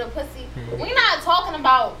bitch, to the pussy, we're not talking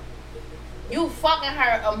about you fucking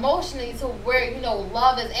her emotionally to where,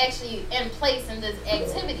 love is actually in place in this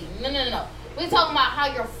activity. No. We're talking about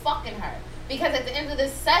how you're fucking her. Because at the end of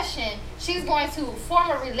this session, she's going to form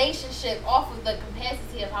a relationship off of the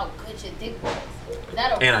capacity of how good your dick was.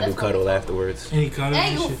 And I do cuddle afterwards. And he cuddles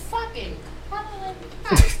and you shit. fucking cuddling.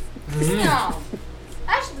 No.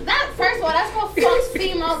 First of all, that's what fucks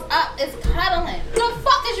females up is cuddling. The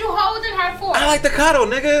fuck is you holding her for? I like to cuddle,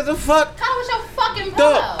 nigga. The fuck? Cuddle with your fucking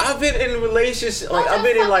pillow. Dog, I've been in relationships. I've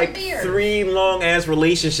been in 3 long ass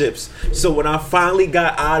relationships. So when I finally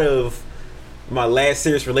got out of my last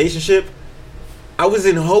serious relationship, I was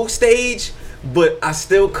in hoe stage, but I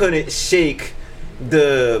still couldn't shake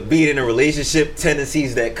the being in a relationship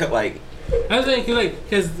tendencies that I was thinking,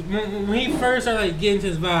 because when he first started getting to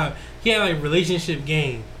his vibe, he had relationship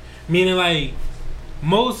game, meaning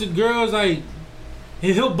most girls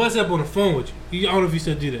he'll bust up on the phone with you. I don't know if you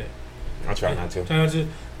still do that. I try not to.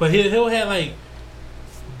 But he'll have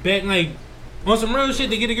back on some real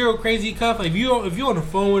shit to get a girl crazy cuff. If you on the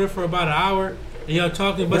phone with her for about an hour. And y'all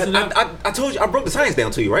talking, busting up. I told you, I broke the science down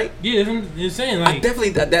to you, right? Yeah, that's what I'm saying. I definitely,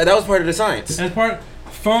 that was part of the science. That's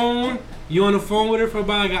phone, you on the phone with her for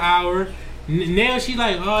about an hour. Now she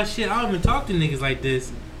oh shit, I don't even talk to niggas like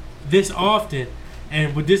this often,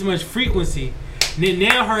 and with this much frequency.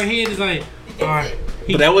 Now her head is alright.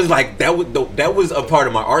 But that was that was a part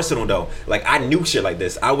of my arsenal though. I knew shit like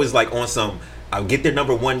this. I was on some, I'll get their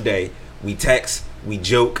number one day, we text, we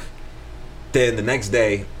joke, then the next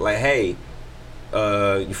day, hey,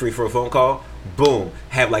 you free for a phone call? Boom.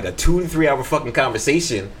 Have a 2 to 3 hour fucking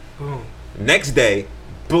conversation. Boom. Next day,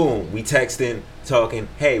 boom. We texting, talking.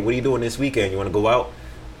 Hey, what are you doing this weekend? You want to go out?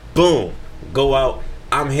 Boom. Go out.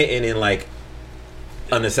 I'm hitting in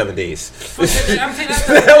under 7 days. that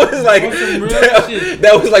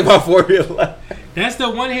was my formula. That's the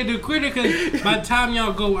one hit the critter, because by the time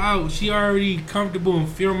y'all go out, she already comfortable and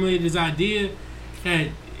formulated this idea that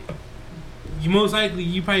you most likely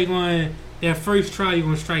you probably going. That first try, you're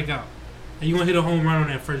going to strike out. And you're going to hit a home run on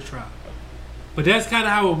that first try. But that's kind of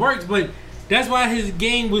how it works. But that's why his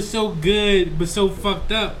game was so good, but so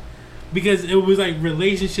fucked up. Because it was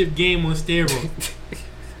relationship game on steroids.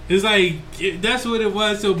 It's that's what it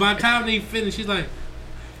was. So by the time they finished, she's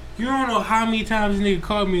you don't know how many times this nigga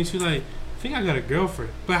called me. And she's I think I got a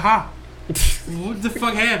girlfriend. But how? What the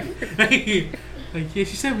fuck happened? Yeah,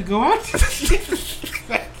 she said we go out.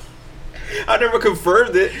 I never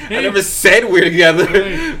confirmed it. I never said we're together.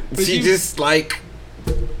 Right. She just she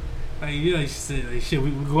said shit,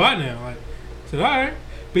 we go out now. I said alright.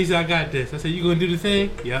 But he said I got this. I said you gonna do the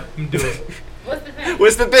thing? Yep, I'm doing it.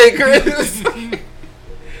 What's the thing, Chris?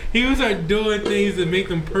 He was doing things that make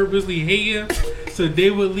them purposely hate him, so they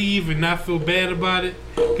would leave and not feel bad about it,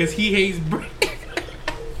 because he hates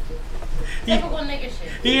typical nigga shit.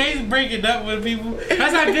 He hates breaking up with people.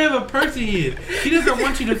 That's how good of a person he is. He doesn't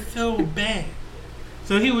want you to feel bad.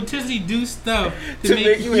 So he would intentionally do stuff to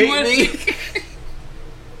make you hate me.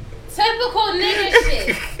 Typical nigga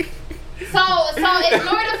shit. So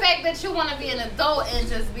ignore the fact that you want to be an adult and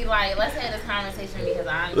just be let's have this conversation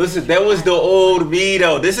because Listen, that was the old me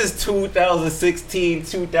though. This is 2016,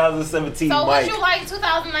 2017 So Mike. what you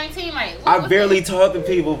 2019 Mike? I barely talk to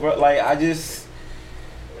people, bro. I just...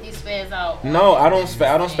 Spaz out. No, I don't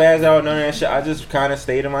spaz out none of that shit. I just kind of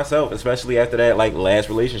stay to myself, especially after that last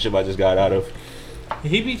relationship I just got out of.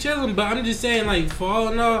 He be chilling, but I'm just saying for all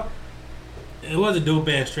in all, it was a dope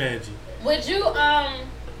ass strategy. Would you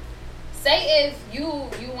say if you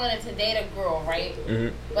wanted to date a girl, right?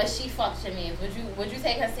 Mm-hmm. But she fucked your man, would you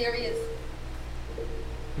take her serious?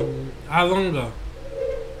 How long ago?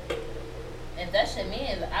 If that's your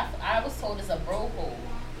man, I was told it's a bro code.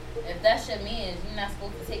 If that's your man, you're not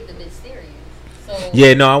supposed to take the bitch serious. So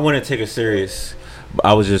yeah, no, I wouldn't take her serious.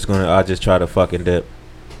 I just try to fucking dip.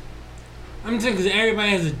 I'm saying because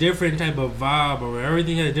everybody has a different type of vibe, or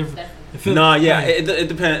everything has a different. It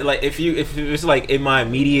depends. Like if it's like in my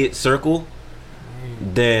immediate circle,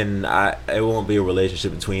 then it won't be a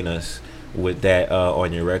relationship between us with that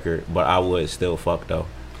on your record. But I would still fuck though.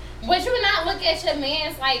 Would you not look at your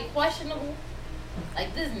man's like questionable?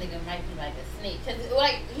 Like this nigga might be like a snake. Cause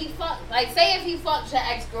like he fuck. Like say if he fucked your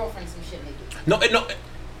ex-girlfriend, some shit they do. No.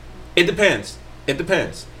 It depends.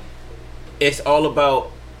 It's all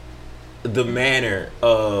about the manner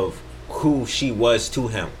of who she was to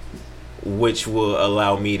him, which will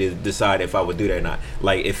allow me to decide if I would do that or not.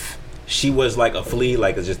 Like if she was like a flea,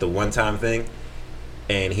 like it's just a one-time thing,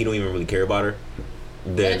 and he don't even really care about her,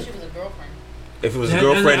 then what if she was a girlfriend? If it was a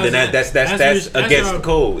girlfriend, then that's against the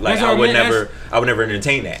code. Like I would never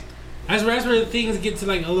entertain that. That's where things get to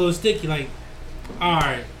like a little sticky. Like, all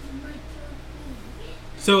right.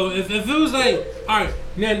 So if it was like, all right,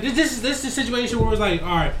 now this is the situation where it's like,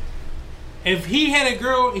 all right, if he had a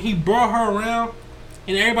girl, he brought her around,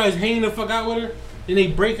 and everybody's hanging the fuck out with her, then they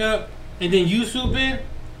break up, and then you swoop in.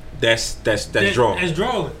 That's drawing. That's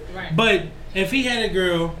drawing. Right. But if he had a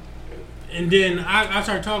girl, and then I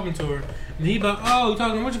start talking to her, and he like, oh, you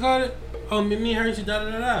talking? What you call it? Oh, me and her, she da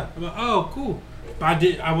da da da. I'm like, oh, cool. But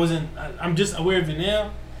I'm just aware of it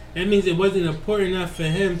now. That means it wasn't important enough for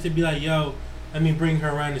him to be like, yo, let me bring her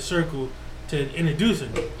around the circle to introduce her.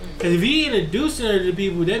 Because if he introducing her to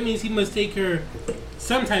people, that means he must take her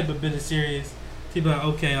some type of business serious. To be like,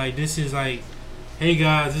 okay, like this is like, hey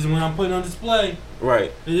guys, this is what I'm putting on display.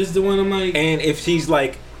 Right. This is the one I'm like. And if she's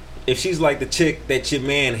like the chick that your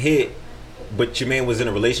man hit, but your man was in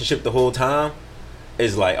a relationship the whole time,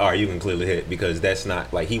 it's like, all right, you can clearly hit, because that's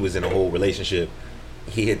not like he was in a whole relationship.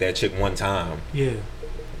 He hit that chick one time. Yeah.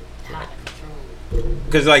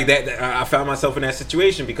 Because like that, I found myself in that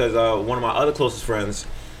situation because one of my other closest friends,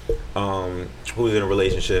 who was in a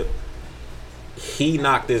relationship, he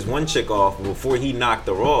knocked this one chick off. Before he knocked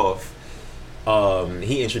her off,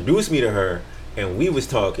 he introduced me to her, and we was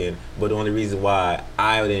talking. But the only reason why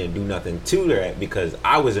I didn't do nothing to her because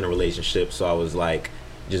I was in a relationship, so I was like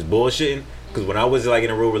just bullshitting. Because when I was like in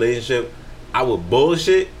a real relationship, I would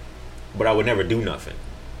bullshit, but I would never do nothing.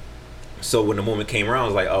 So when the moment came around, I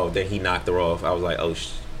was like, oh, then he knocked her off. I was like, oh,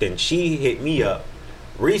 then she hit me up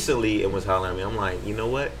recently and was hollering at me. I'm like, you know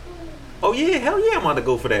what? Oh, yeah, hell yeah, I'm about to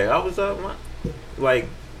go for that. I was like,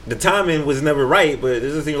 the timing was never right, but it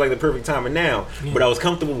doesn't seem like the perfect timing now. Yeah. But I was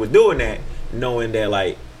comfortable with doing that, knowing that,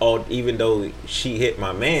 like, even though she hit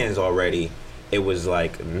my mans already, it was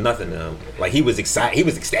like nothing to him. Like, he was excited. He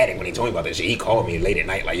was ecstatic when he told me about that shit. He called me late at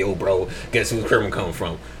night, like, yo, bro, guess whose crib I'm coming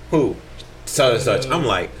from? Who? Such and such. I'm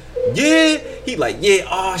like, yeah. He like, yeah,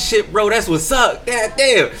 oh shit, bro, that's what's up. God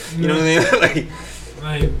damn. You know what I mean?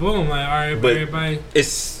 like boom, like all right, but everybody.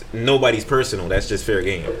 It's nobody's personal. That's just fair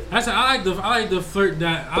game. I like the flirt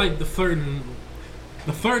that I like the flirting.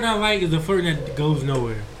 The flirting I like is the flirting that goes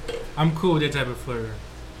nowhere. I'm cool with that type of flirting.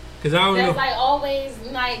 Cause I don't know. There's like always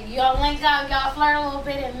like y'all link up, y'all flirt a little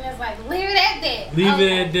bit, and it's like leave it at that. Leave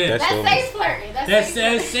it at that. That's safe flirting.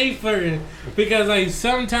 That's safe flirting. Because like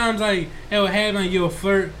sometimes like it will happen like you'll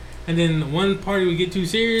flirt, and then one party would get too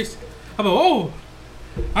serious. I'm like, oh,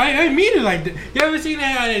 I mean it like that. You ever seen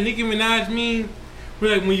that Nicki Minaj meme?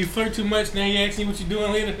 Where like when you flirt too much, now you ask me what you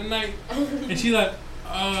doing later tonight, and she like,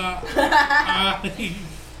 that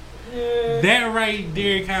right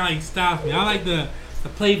there kind of like stops me. I like the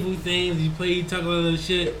playful things, you talk a little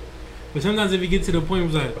shit. But sometimes if you get to the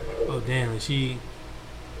point where it's like, oh damn, she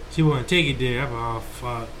wouldn't take it there. I'm like, oh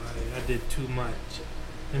fuck, like, I did too much.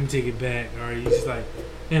 Let me take it back. Or you just like,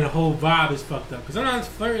 and the whole vibe is fucked up. Because sometimes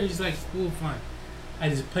flirting is just like cool fun. I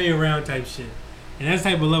just play around type shit. And that's the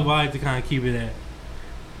type of level I like to kind of keep it at.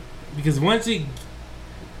 Because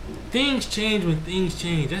things change when things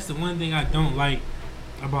change. That's the one thing I don't like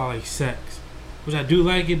about like sex. Which I do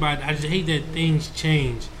like it, but I just hate that things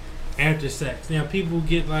change after sex. Now people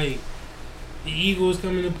get like the egos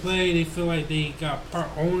come into play. They feel like they got part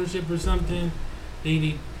ownership or something.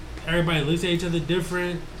 Everybody looks at each other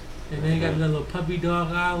different, and they got that little puppy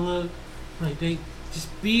dog eye look. Like they just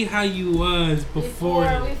be how you was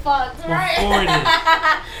before we fucked, right? Before this.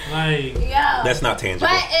 Like, yo, that's not tangible.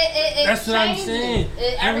 But it that's changes. what I'm saying.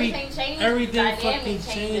 Everything changes. Everything fucking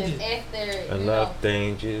changes. After, I love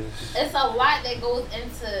changes. It's a lot that goes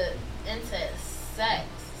into sex,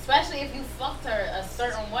 especially if you fucked her a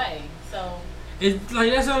certain way. So it's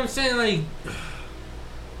like that's what I'm saying. Like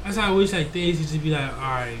that's how I wish like things used to be like, all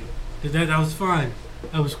right, that was fun,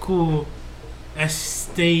 that was cool. Let's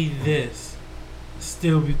stay this.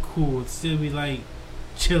 Still be cool, still be like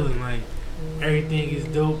chilling, like everything is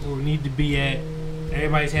dope where we need to be at,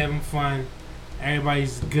 everybody's having fun,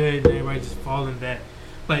 everybody's good, everybody's just falling back.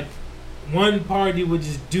 But one party would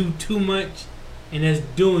just do too much, and that's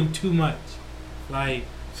doing too much. Like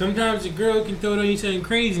sometimes a girl can throw it on you something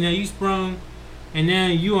crazy. Now you sprung, and now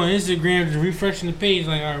you on Instagram just refreshing the page.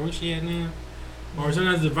 Like, all right, where she at now? Or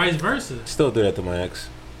sometimes it's vice versa. Still do that to my ex.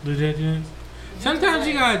 Do that to him? Sometimes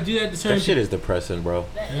you gotta do that to certain. That shit is depressing, bro.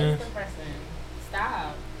 That is depressing.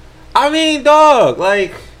 Stop. I mean, dog,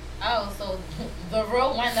 like. Oh, so the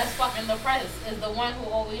real one that's fucking depressed is the one who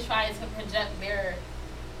always tries to project their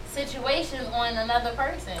situations on another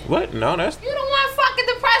person. What? No, that's. You the one fucking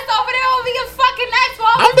depressed over there over your fucking ex.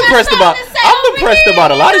 I'm depressed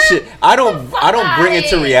about a lot of shit. I don't bring it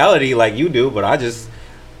to reality like you do, but I'll just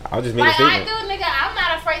make a statement. I do, nigga. I'm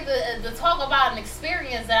not afraid to talk about an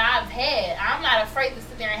experience that I've had. I'm not afraid to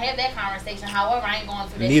sit there and have that conversation. However, I ain't going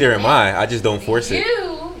through that. Neither am I. I just don't force it.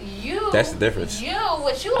 You. That's the difference.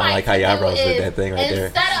 What you I like how y'all bros did that thing right there.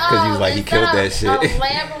 Because he was like, he killed that shit.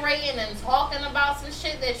 Elaborating and talking about some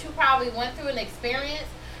shit that you probably went through and experienced,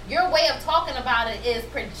 your way of talking about it is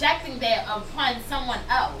projecting that upon someone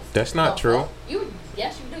else. That's not true.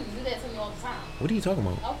 Yes, you do. You do that to me all the time. What are you talking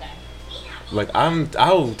about? Okay. Like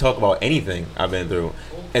I'll talk about anything I've been through,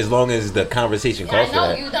 as long as the conversation calls for that.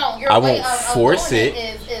 I know you don't. Your I way won't of force doing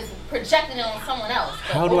it. Is projecting it on someone else.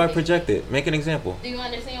 How do I project it? Make an example. Do you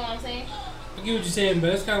understand what I'm saying? I get what you're saying, but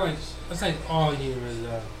it's kind of like that's like all humans.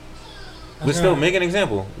 But still, make an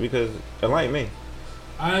example because enlighten me.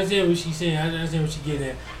 I understand what she's saying. I understand what she's getting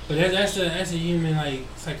at, but that's a human like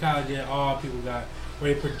psychology that all people got,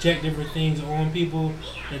 where they project different things on people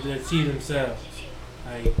that they see themselves.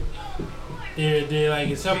 Like they're like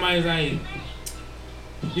if somebody's like,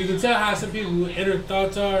 you can tell how some people's inner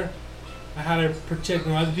thoughts are, like how they're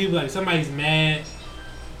projecting on other people. Like somebody's mad,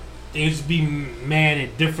 they just be mad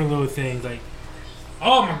at different little things. Like,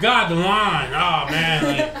 oh my God, the line. Oh man,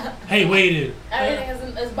 like, hey, waited.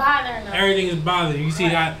 Everything is bothering them. Everything is bothering you. You see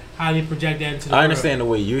how they project that into the I understand the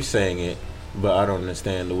way you're saying it, but I don't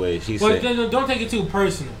understand the way she's saying it. Don't take it too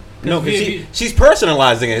personal. No, because she's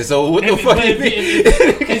personalizing it, so what the fuck you mean?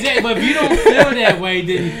 But if you don't feel that way,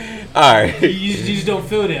 then alright. You just don't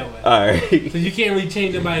feel that way. Alright. So you can't really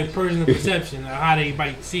change somebody's personal perception of how they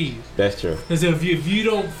might see you. That's true. Because if you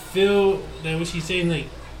don't feel that what she's saying, like,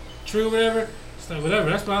 true or whatever, it's like,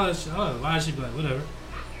 whatever. That's why a lot of shit be like, whatever.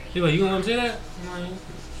 They're like, you gonna let me say that? I'm like,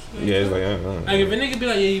 yeah, it's like, I don't know. Like, if a nigga be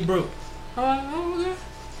like, yeah, you broke. I'm like, oh,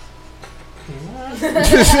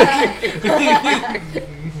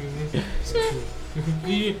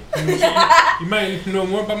 okay. You might know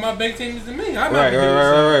more about my bank statements than me. Right.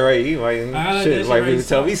 You might shit, like people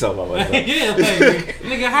tell me something about myself. Yeah, like,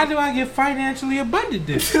 nigga, how do I get financially abundant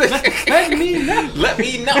then? Let me know. Let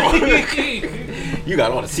me know. You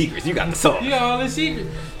got all the secrets. You got the sauce. You got all the secrets.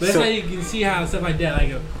 But that's how you can see how stuff like that,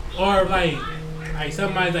 like, or like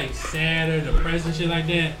somebody's like sad or depressed and shit like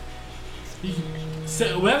that.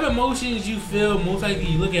 So whatever emotions you feel, most likely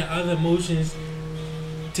you look at other emotions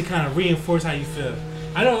to kind of reinforce how you feel.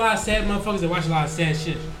 I know a lot of sad motherfuckers that watch a lot of sad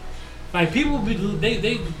shit. Like people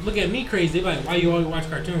they look at me crazy. They like, why you always watch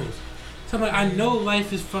cartoons? So I'm like, I know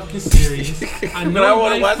life is fucking serious. I know but I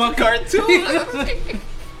want to watch fucking cartoons.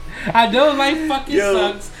 I know life fucking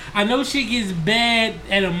sucks. I know shit gets bad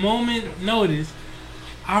at a moment notice.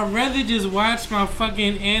 I'd rather just watch my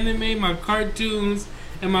fucking anime, my cartoons,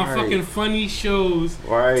 and my fucking funny shows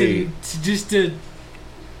to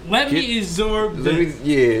let me absorb. Let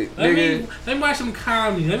me watch some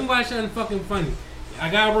comedy. Let me watch something fucking funny. I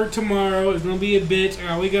gotta work tomorrow. It's gonna be a bitch. I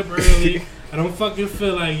gotta wake up early. I don't fucking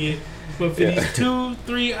feel like it. But for these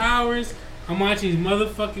 2-3 hours, I'm watching these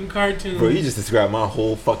motherfucking cartoons. Bro, you just described my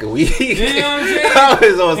whole fucking week. You know what I'm saying? I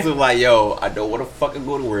was also like, yo, I don't want to fucking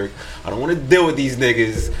go to work. I don't want to deal with these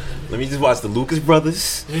niggas. Let me just watch the Lucas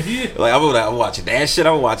Brothers. Like, I'm watching that shit.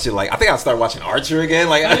 I'm watching, like, I think I'll start watching Archer again.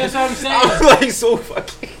 Like, that's what I'm saying. I'm like so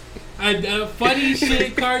fucking. Funny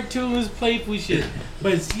shit, cartoons, playful shit.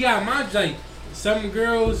 But yeah, mine's like, some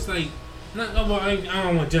girls, like, I don't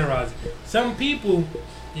want to generalize it. Some people,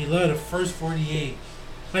 they love the first 48.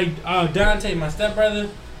 Like, Dante, my stepbrother,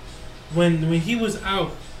 when he was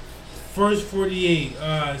out, first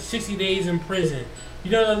 48, 60 days in prison. You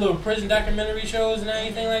know the little prison documentary shows and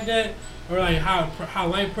anything like that? Or like how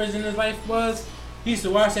life prison life was? He used to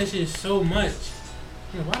watch that shit so much.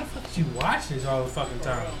 Like, why the fuck is you watching this all the fucking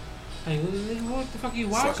time? Like, what the fuck are you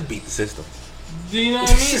watching? So I can beat the system. Do you know what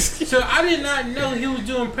I mean? So I did not know he was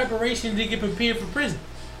doing preparation to get prepared for prison.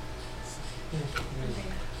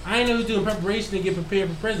 I didn't know he was doing preparation to get prepared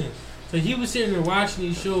for prison. So he was sitting there watching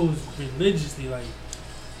these shows religiously, like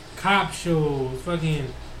cop shows,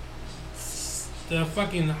 the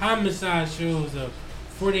fucking homicide shows, the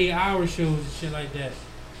 48-hour shows and shit like that.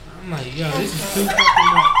 I'm like, yo, this is too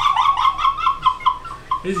fucking much.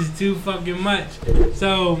 This is too fucking much.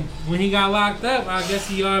 So when he got locked up, I guess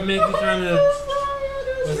he automatically kind of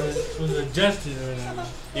was adjusted or whatever.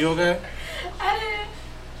 You okay? I didn't.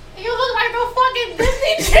 You look like the fucking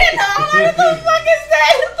Disney Channel. I'm like, what the fuck is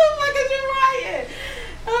that? What the fuck is you writing?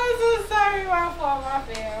 I'm so sorry, my fault,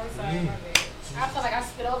 my bad. I'm sorry, my bad. I feel like I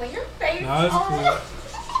spit over your face. No, it's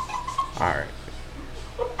cool. All right.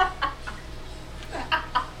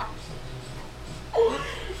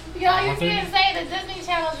 Yo, you can't say the Disney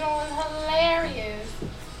Channel joint was hilarious.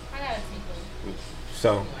 I gotta take it.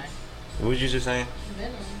 So, what was you just saying?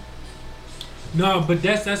 Venom. No, but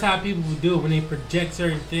that's how people do it when they project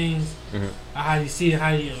certain things. How you see it, how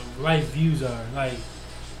your life views are. Like,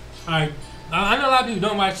 alright, I know a lot of people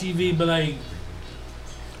don't watch TV, but like,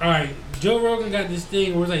 alright, Joe Rogan got this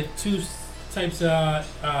thing where it's like two types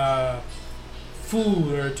of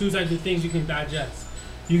food or two types of things you can digest.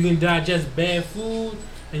 You can digest bad food,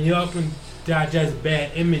 and you also can digest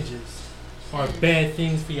bad images or bad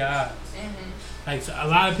things for your eyes. Like, so a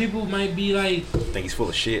lot of people might be like, I think he's full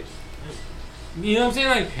of shit. you know what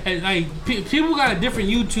I'm saying? People got different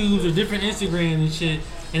YouTubes or different Instagram and shit,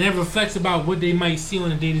 and that reflects about what they might see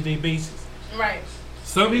on a day-to-day basis. Right.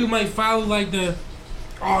 Some people might follow like the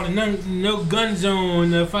no gun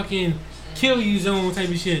zone, the fucking kill you zone type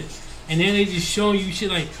of shit, and then they just show you shit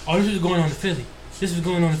like, oh, this is going on in Philly. This is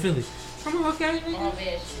going on in Philly. I'm like, okay. All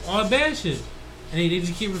bad shit. All bad shit. And they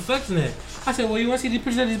just keep reflecting that. I said, well, you want to see the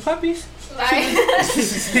pictures of these puppies? Like,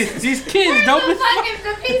 These kids don't the fucking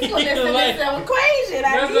the peacefulness of Like, this equation.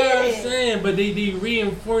 I That's get what I'm it. saying, but they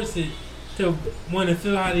reinforce it to want to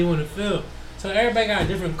feel how they want to feel. So everybody got a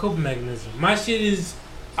different coping mechanism. My shit is,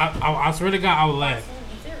 I swear to God, I would laugh.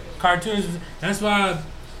 Cartoons, that's why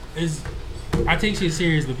I take shit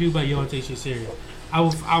serious, but people like, yo, I take shit serious.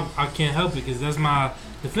 I can't help it because that's my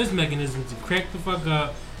defense mechanism to crack the fuck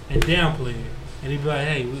up and downplay it. And they be like,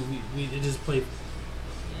 hey, we just play.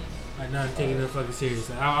 Like, not taking it fucking serious.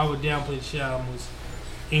 I would downplay the shit almost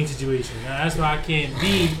any situation. Now, that's why I can't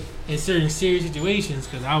be in certain serious situations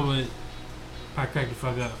because I crack the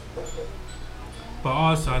fuck up. But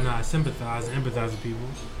also, I know I sympathize and empathize with people.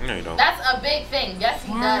 No, you don't. That's a big thing. Yes,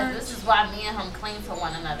 he What? does. This is why me and him cling to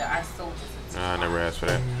one another. Our soldiers. I never asked for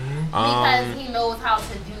that. Because he knows how to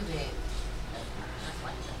do that. That's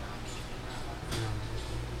why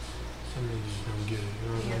Some niggas don't get it.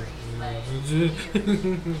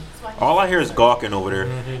 All I hear is gawking over there.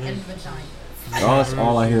 and vaginas.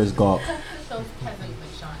 All I hear is gawk. Those peasant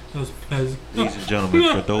vaginas. Those peasants. Ladies and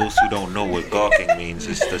gentlemen, for those who don't know what gawking means,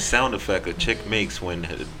 it's the sound effect a chick makes when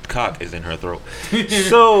her cock is in her throat.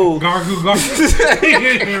 So, Gargle.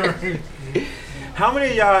 how many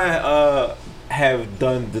of y'all have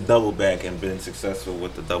done the double back and been successful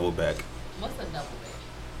with the double back? What's a double bed?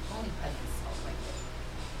 Only peasants talk like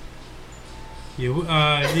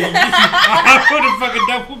I put a fucking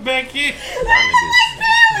double back in.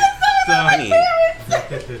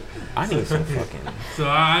 I need some fucking. So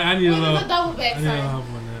I need a that. little. What's a double bed, I need a little son? help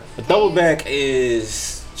on that. A double back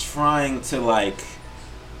is trying to like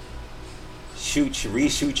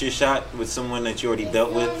reshoot your shot with someone that you already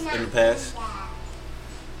dealt with in the past.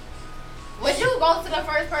 Would you go to the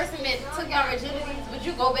first person that took your virginities? Would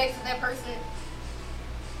you go back to that person?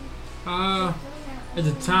 At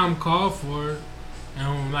the time called for it,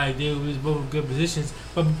 and like they was both in good positions.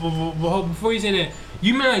 But before you say that,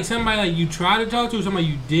 you meant like somebody like you tried to talk to, or somebody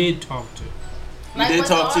you did talk to. You did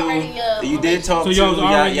talk to. You did talk to. y'all was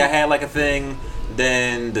already- Y'all had like a thing.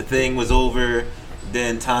 Then the thing was over.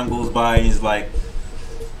 Then time goes by, and he's like,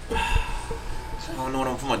 I don't know what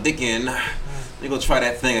I'm putting my dick in. Let me go try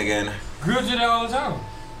that thing again. Girls do that all the time.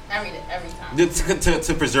 Every time.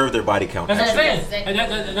 To preserve their body count. That's what I'm saying. Exactly.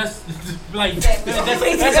 And that's like Exactly. that's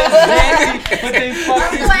exactly what they I'm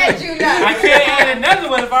fucking. glad you know. I can't add another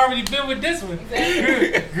one if I already been with this one.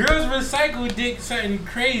 Exactly. Girls recycle dick something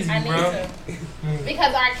crazy, I need bro. to.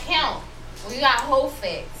 Because our count, we got whole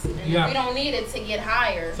facts. And Yeah. we don't need it to get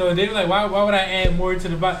higher. So they were like, why would I add more to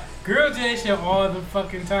the body? Girls do that shit all the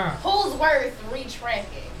fucking time. Who's worth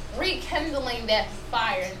retracking? Rekindling that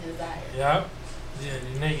fire and desire. Yep.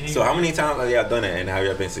 Yeah, So how many times have y'all done it, and have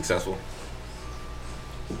y'all been successful?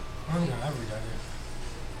 I don't think I've ever done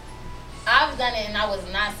it. I've done it and I was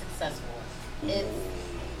not successful.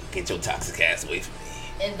 Get your toxic ass away from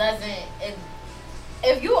me. It doesn't.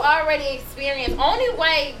 If you already experienced, only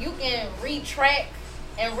way you can retract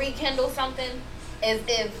and rekindle something is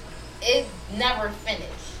if it never finished.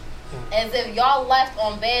 As if y'all left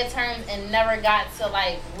on bad terms and never got to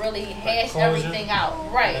like really hash closure? everything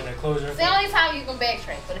out. Right. And then closure. It's the only time you can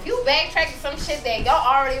backtrack. But if you backtrack to some shit that y'all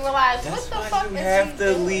already realized, That's what the why fuck you is have he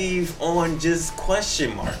to doing? leave on just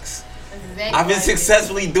question marks. Exactly. I've been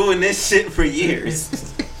successfully doing this shit for years.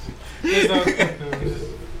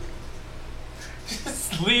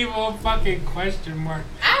 Just leave a fucking question mark.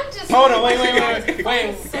 I'm just. Hold on, wait.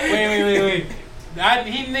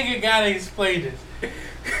 He nigga gotta explain this.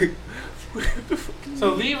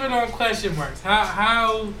 So leave it on question marks.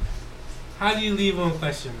 How do you leave on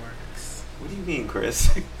question marks? What do you mean, Chris?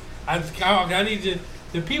 I need to.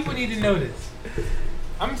 The people need to know this.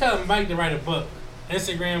 I'm telling Mike to write a book,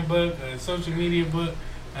 Instagram book, a social media book,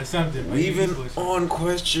 or something. Leaving on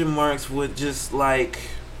question marks would just like,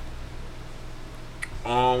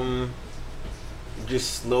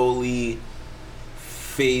 just slowly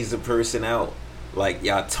phase a person out. Like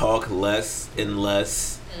y'all talk less and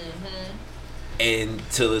less,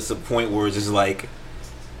 until it's a point where it's just like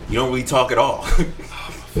you don't really talk at all.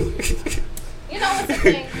 You know what's the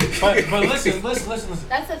thing? But listen.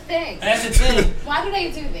 That's the thing. That's the thing. Why do they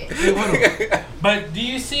do this? Wait, hold on. But do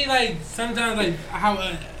you see like sometimes like how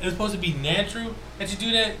it's supposed to be natural that you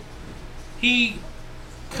do that? He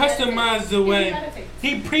customizes the way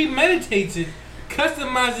he premeditates it,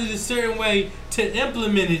 customizes it a certain way to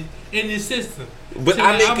implement it in the system. But So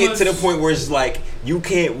I that make it to the point where it's like you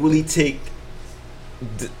can't really take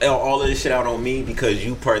all of this shit out on me because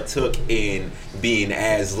you partook in being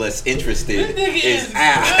as less interested This nigga as is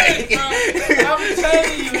I. good, bro. I'm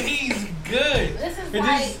telling you, he's good. This is And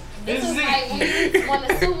like this is like when you want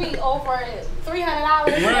to sue me over $300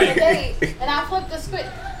 for Right. a date, and I flip the script.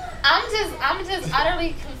 I'm just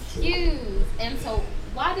utterly confused. And so,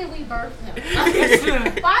 why did we birth him?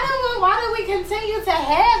 Why do we continue to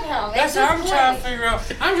have him? That's what I'm trying to figure out.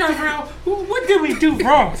 What did we do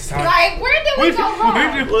wrong, son? Like, where did we go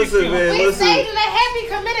wrong? Listen, man, We listen. stayed in a happy,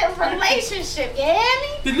 committed relationship. You hear me?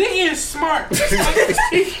 The nigga is smart.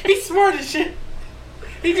 He's smart as shit.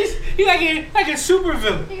 He like a super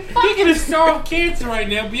villain. He could have solved cancer right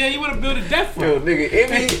now, but yeah, you want to build a death Yo, row. nigga,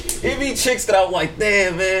 it be chicks that I'm like,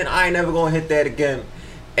 damn, man, I ain't never gonna hit that again.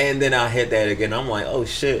 And then I hit that again. I'm like, oh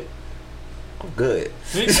shit, I'm good.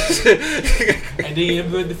 And then you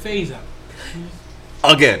implement the phase out.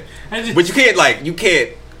 Again, I just- but you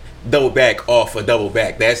can't double back off a double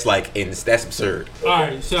back. That's like, that's absurd. All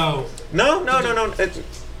right, so No.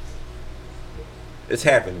 It's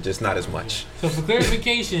happened, just not as much. for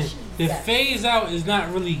clarification, the phase out is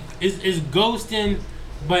not really it's ghosting,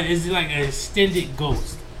 but it's like an extended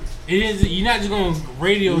ghost. It is you're not just going to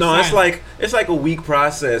radio. No, silent. it's like a week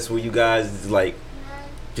process where you guys like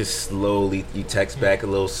just slowly you text back a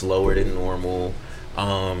little slower than normal.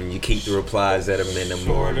 You keep the replies at a minimum.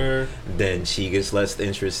 Shorter. Then she gets less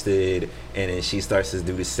interested, and then she starts to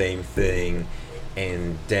do the same thing,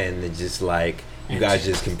 and then it just like you guys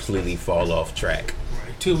just completely fall off track.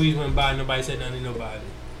 Right. 2 weeks went by, nobody said nothing to nobody.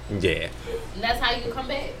 Yeah. And that's how you come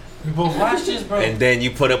back. But watch this, bro. And then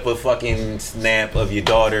you put up a fucking snap of your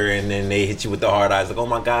daughter, and then they hit you with the hard eyes, like, "Oh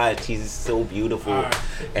my God, she's so beautiful." Right.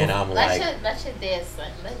 And I'm Let like, your dad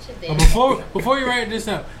son. Let your But dad. before you write this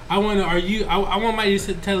up, I want Mike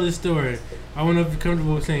to tell his story. I want to be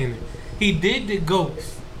comfortable with saying it. He did the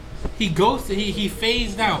ghost. He ghosted. He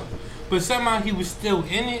phased out, but somehow he was still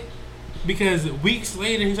in it because weeks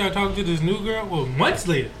later he started talking to this new girl. Well, months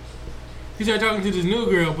later, he started talking to this new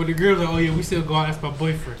girl, but the girl's like, "Oh yeah, we still go out. That's my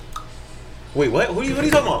boyfriend." wait, what? What are you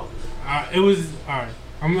talking about? It was alright.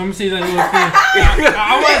 I'm gonna say that it was.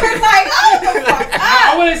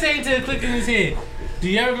 I want to say it to click in his head. Do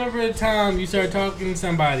you ever remember the time you started talking to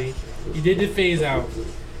somebody? You did the phase out.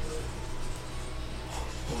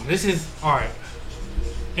 This is alright.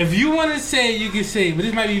 If you want to say, you can say, but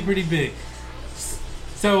this might be pretty big.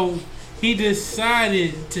 So he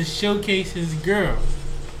decided to showcase his girl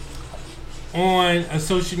on a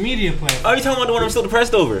social media platform. Oh, you talking about the one I'm still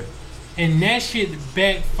depressed over? And that shit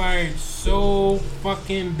backfired so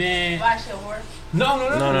fucking bad. Watch your horse.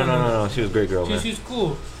 No. She was a great girl, man. She's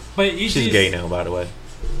cool. But it's She's just, gay now, by the way.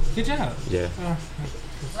 Good job. Yeah.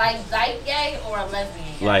 Like dyke gay or a lesbian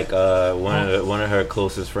gay? Like one of her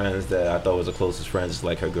closest friends that I thought was the closest friend is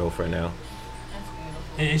like her girlfriend now. That's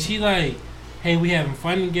beautiful. And she like, hey, we having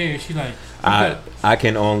fun and gay. Or she like, I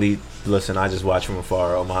can only listen. I just watch from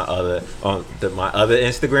afar on my other my other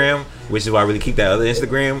Instagram, which is why I really keep that other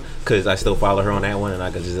Instagram because I still follow her on that one, and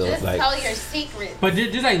I can just like. Tell your secret. but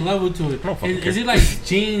there's like level to it. don't fucking Is it like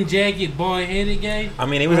jean jacket, bald headed gay? I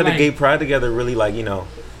mean, they was Or at the like- gay pride together, really like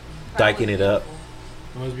dyking it up.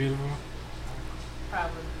 It was beautiful.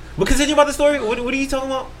 Probably. But continue about the story. What are you talking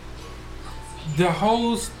about? The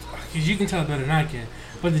whole, because you can tell better than I can.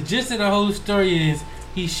 But the gist of the whole story is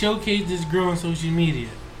he showcased this girl on social media,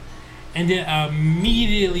 and then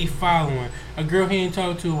immediately following a girl he ain't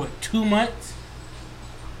talked to 2 months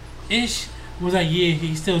ish was like, yeah,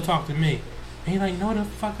 he still talked to me. And he like, no, the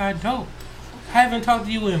fuck I don't. I haven't talked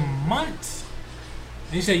to you in months.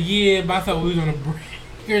 And he said, yeah, but I thought we was on a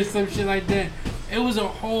break or some shit like that. It was a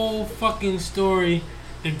whole fucking story.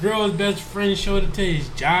 The girl's best friend showed it to his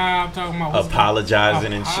job, talking about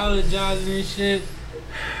apologizing and shit.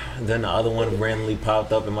 Then the other one randomly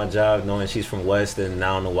popped up in my job, knowing she's from West, and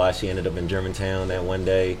I don't know why she ended up in Germantown that one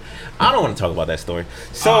day. I don't want to talk about that story.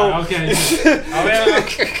 So okay. Wrap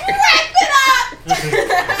it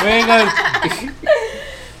up.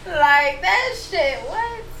 Like that shit.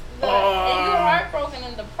 What? And you were heartbroken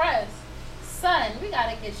and depressed. Son, we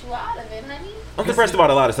gotta get you out of it, honey. I'm depressed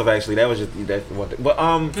about a lot of stuff actually. That was just that one thing. But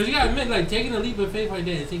because you gotta admit, like taking a leap of faith like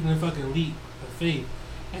that is taking a fucking leap of faith.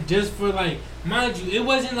 And just for like, mind you, it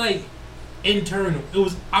wasn't like internal. It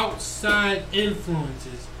was outside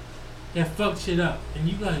influences that fucked shit up. And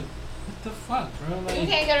you like, what the fuck, bro? Like, you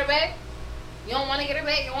can't get her back. You don't want to get her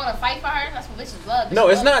back. You want to fight for her. That's what bitches love. Bitches no,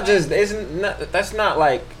 it's love not just. It's not. That's not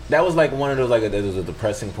like. That was like one of those like. It was a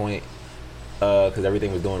depressing point. Because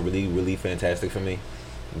everything was doing really, really fantastic for me.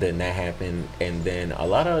 Then that happened, and then a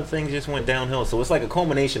lot of other things just went downhill. So it's like a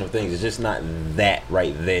culmination of things. It's just not that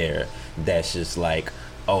right there. That's just like,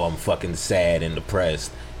 oh, I'm fucking sad and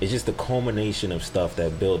depressed. It's just the culmination of stuff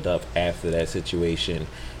that built up after that situation,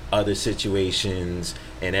 other situations,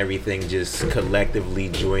 and everything just collectively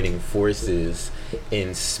joining forces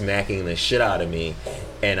in smacking the shit out of me,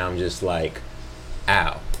 and I'm just like,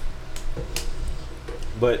 ow.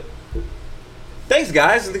 But thanks,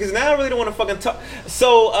 guys, because now I really don't want to fucking talk.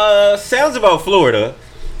 So, sounds about Florida.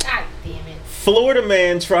 God damn it. Florida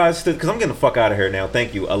man tries to, because I'm getting the fuck out of here now.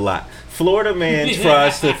 Thank you a lot. Florida man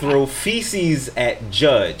tries to throw feces at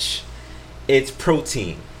judge. It's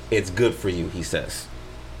protein. It's good for you, he says.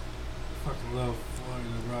 Fucking love Florida,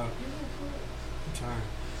 bro.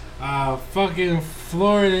 I'm trying. Fucking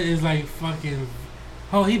Florida is like fucking.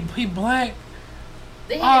 Oh, he black.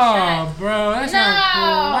 Oh, bro, that's not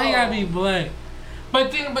cool. Why you gotta be black?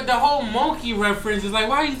 But the whole monkey reference is like,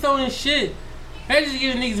 why are you throwing shit? That just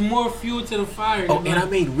giving niggas more fuel to the fire. Oh, and I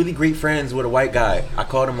made really great friends with a white guy. I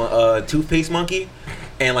called him a toothpaste monkey,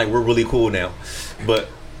 and like we're really cool now. But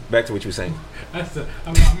back to what you were saying. I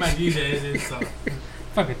might use that as an insult.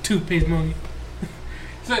 Fucking toothpaste monkey.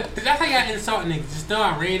 So that's how y'all insult niggas. Just throw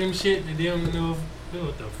out random shit that they don't know.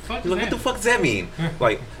 What the fuck? Like, what the fuck does that mean?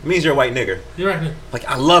 Like, it means you're a white nigger. You're right. Like,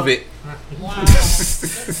 I love it. Wow.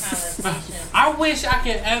 I wish I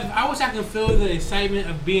could feel the excitement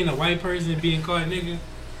of being a white person and being called a nigga.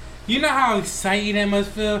 You know how exciting that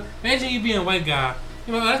must feel? Imagine you being a white guy.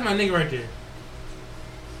 You know, that's my nigga right there.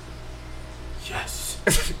 Yes.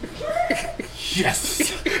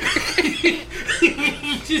 Yes.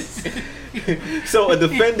 So a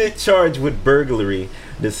defendant charged with burglary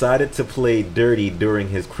decided to play dirty during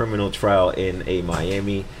his criminal trial in a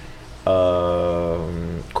Miami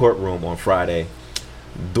courtroom on Friday.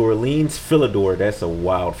 Dorleans Philidor, that's a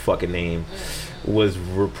wild fucking name, was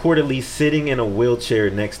reportedly sitting in a wheelchair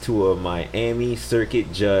next to a Miami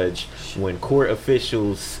circuit judge when court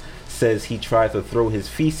officials says he tried to throw his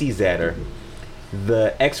feces at her.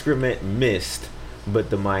 The excrement missed, but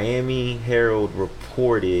the Miami Herald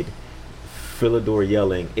reported Philidor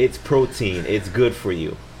yelling, "It's protein, it's good for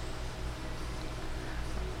you."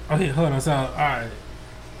 Okay, hold on. So, alright.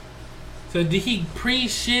 So, did he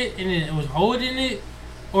pre-shit and then it was holding it?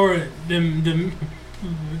 Or the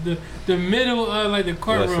middle of like the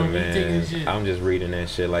courtroom and taking shit? I'm just reading that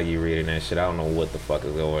shit like you reading that shit. I don't know what the fuck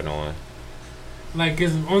is going on. Like,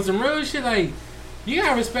 cause on some real shit, like, you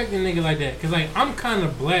gotta respect a nigga like that. Cause like, I'm kind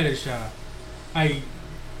of bladder shy. Like,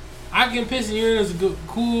 I can piss in urinals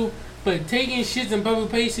cool, but taking shits in public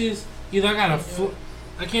places, either I gotta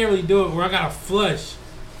I can't really do it, or I gotta flush.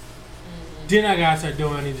 Then I gotta start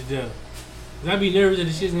doing what I need to do. Cause I be nervous that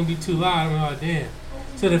the shit's gonna be too loud. I'm like, oh damn.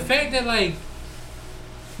 So the fact that like,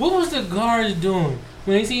 what was the guards doing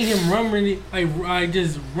when they see him rummaging, like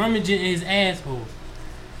just rummaging in his asshole?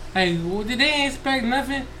 Like, did they expect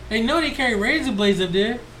nothing? They know they carry razor blades up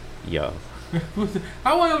there. Yo.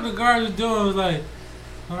 I wonder what the guards was doing. Was like,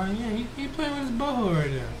 oh yeah, he playing with his butthole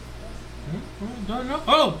right now. Don't know.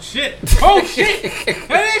 Oh shit! Oh shit!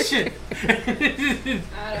 That is shit.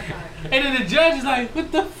 And then the judge is like,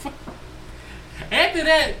 "What the fuck?" After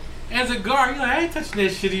that, as a guard, you're like, "I ain't touching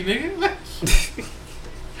that shitty nigga."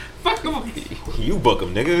 Fuck him. You book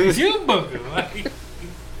him, nigga. You book him. Like,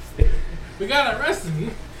 we gotta arrest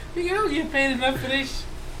him. Nigga, I don't get paid enough for this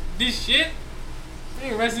shit. I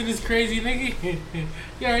ain't arresting this crazy nigga.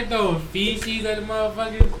 You already throwing feces at the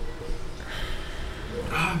motherfuckers.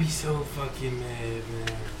 I'll be so fucking mad,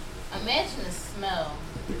 man. Imagine the smell.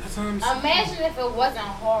 That's what I'm saying. Imagine if it wasn't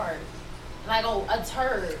hard. like a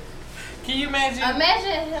turd. Can you imagine?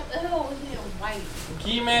 Imagine him white. Can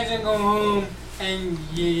you imagine going home and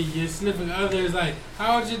your significant other is like,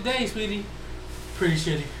 "How was your day, sweetie?" Pretty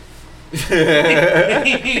shitty.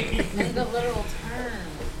 Like a literal turd.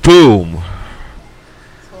 Boom.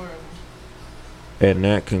 It's horrible. And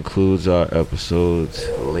that concludes our episodes,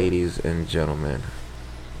 ladies and gentlemen.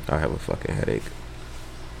 I have a fucking headache.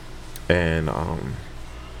 And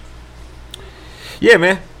yeah,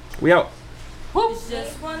 man, we out. It's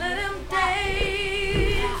just one of them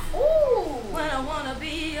days. Ooh. When I wanna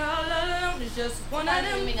be all alone. It's just one of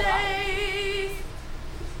them days.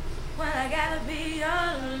 When I gotta be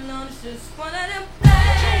all alone. It's just one of them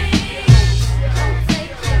days. Don't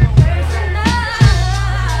take it personal.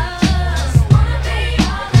 Just wanna be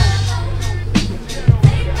all alone.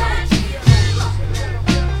 Think I treat you wrong.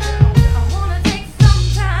 I wanna take some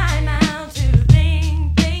time out to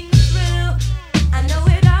think things through. I know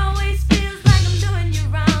it always feels like I'm doing you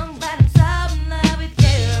wrong, but I'm so in love with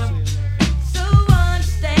you. So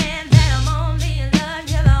understand that I'm only in love.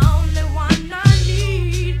 You're the only one I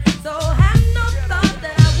need. So have no thought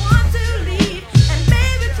that I want to leave. And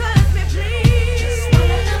baby, trust me, please.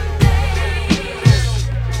 One of them days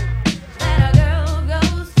that a girl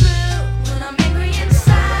goes through when I'm angry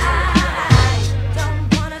inside. Don't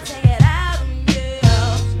wanna take it out on you.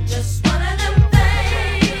 Just one of them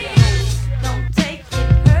things. Don't take it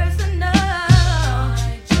personal.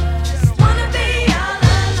 Just wanna be all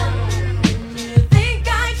alone. When you think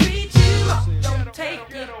I treat you wrong, don't take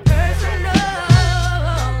it personal.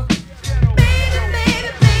 Baby, baby,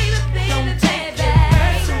 baby, baby, don't take it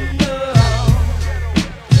personal.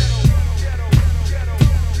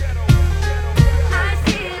 I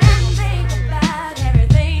sit and think about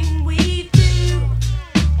everything we do,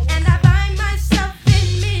 and I find myself in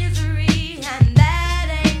misery, and that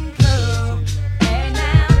ain't cool. Hey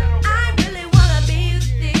now, I really wanna be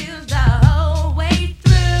with you the whole way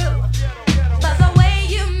through, 'cause the way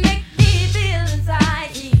you make me feel inside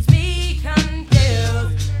keeps me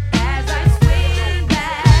confused. As I swing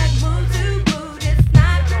back, mood to boot, it's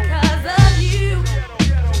not because of you.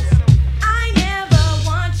 I never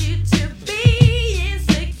want you to be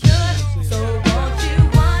insecure. So won't you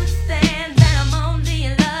understand that I'm only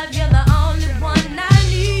in love? You're the only one I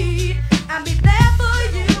need. I'll be there for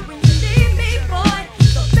you when you need me, boy.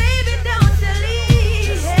 So baby, don't you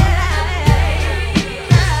leave.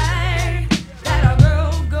 That a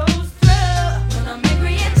girl goes through when I'm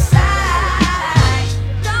angry inside.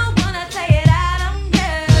 Don't wanna take it out on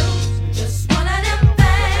you. Just one of them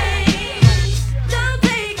things. Don't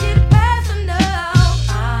take it personal.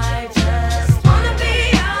 I just wanna be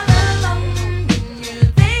all alone. When you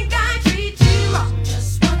think I treat you wrong.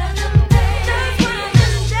 Just one of them days. Just one of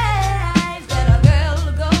them days that a girl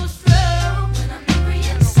goes through when I'm angry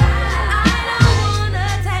inside. I don't wanna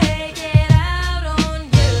take it out on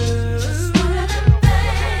you. Just one of them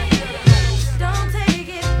things. Don't take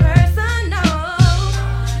it personal.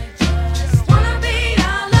 I just wanna be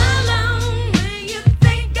all alone. When you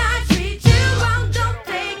think I treat you wrong, don't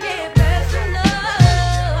take it personal.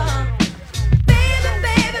 Baby,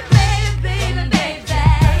 baby, baby, baby, baby.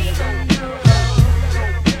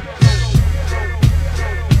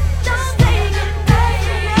 Don't take it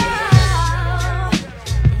personal.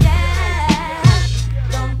 Yeah,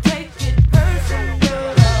 don't take it personal.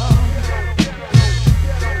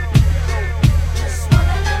 Just one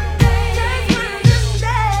of them days.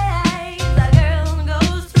 A girl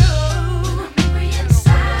goes through when I'm angry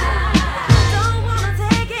inside. Don't wanna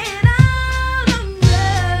take it out on you.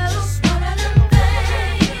 Just one of them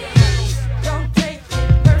days. Don't take it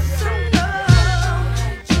personal.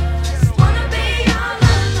 Just wanna be all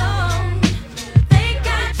alone. Think I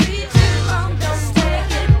treat you wrong. Don't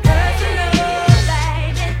take it personal,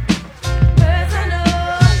 baby. Personal,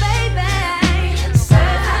 baby.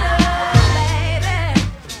 Personal, baby.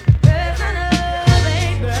 Personal, baby.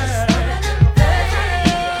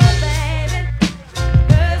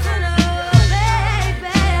 Personal, baby. Personal,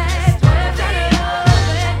 baby.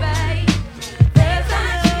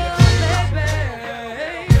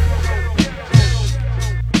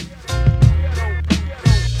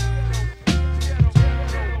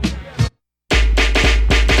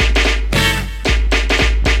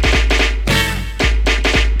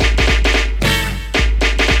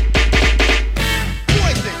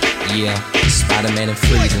 Yeah, Spider-Man and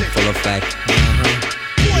Freeze in full effect.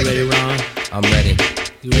 You ready, Ron? I'm ready.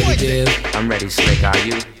 You ready, Div? I'm ready, Slick. Are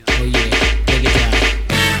you? Oh yeah, take it down.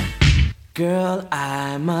 Girl,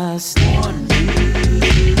 I must warn you.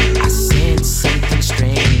 I sense something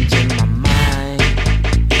strange in my mind.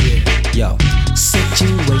 Yo,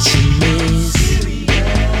 situation is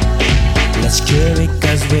Let's cure it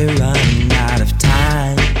cause we're running out of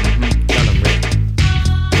time.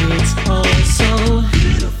 It's all so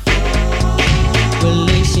beautiful.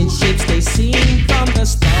 Relationships they seem from the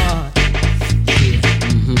start.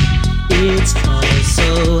 It's all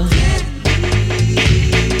so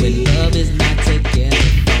when love is not together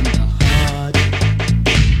from the heart.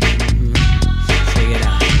 Check it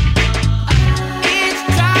out. It's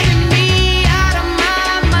driving me out of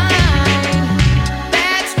my mind.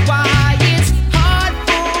 That's why it's hard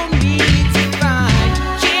for me to find.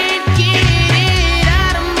 Can't get it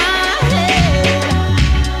out of my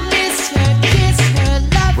head. Miss her, kiss her,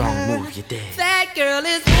 love Wrong her. move, you're dead. That girl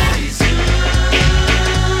is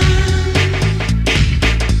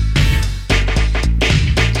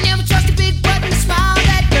never trust a big button smile.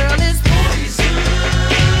 That girl is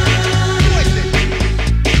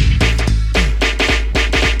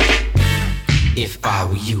If I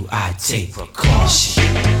were you, I'd take precaution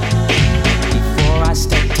before I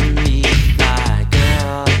step to meet my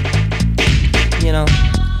girl. You know,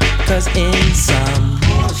 cause in some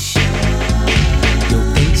you'll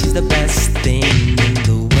think she's the best thing in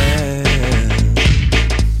the world.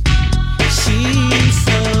 She's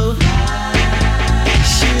so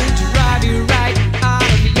she'll drive you right out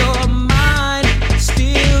of your mind,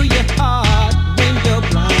 steal your heart when you're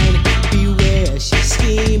blind. Beware, she's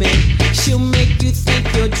scheming. She'll make you think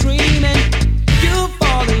you're dreaming. You'll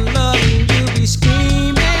fall in love and you'll be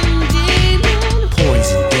screaming, demon.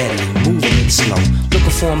 Poison, deadly, moving it slow.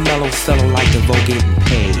 Looking for a mellow fella like DeVoe, getting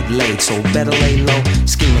paid, laid, so better lay low.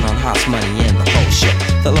 Scheming on house money and the whole show.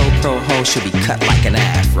 The low pro hoe should be cut like an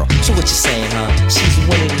afro. So what you saying, huh? She's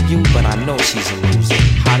winning you, but I know she's a loser.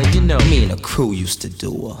 How did you know? Me and the crew used to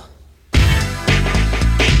do her.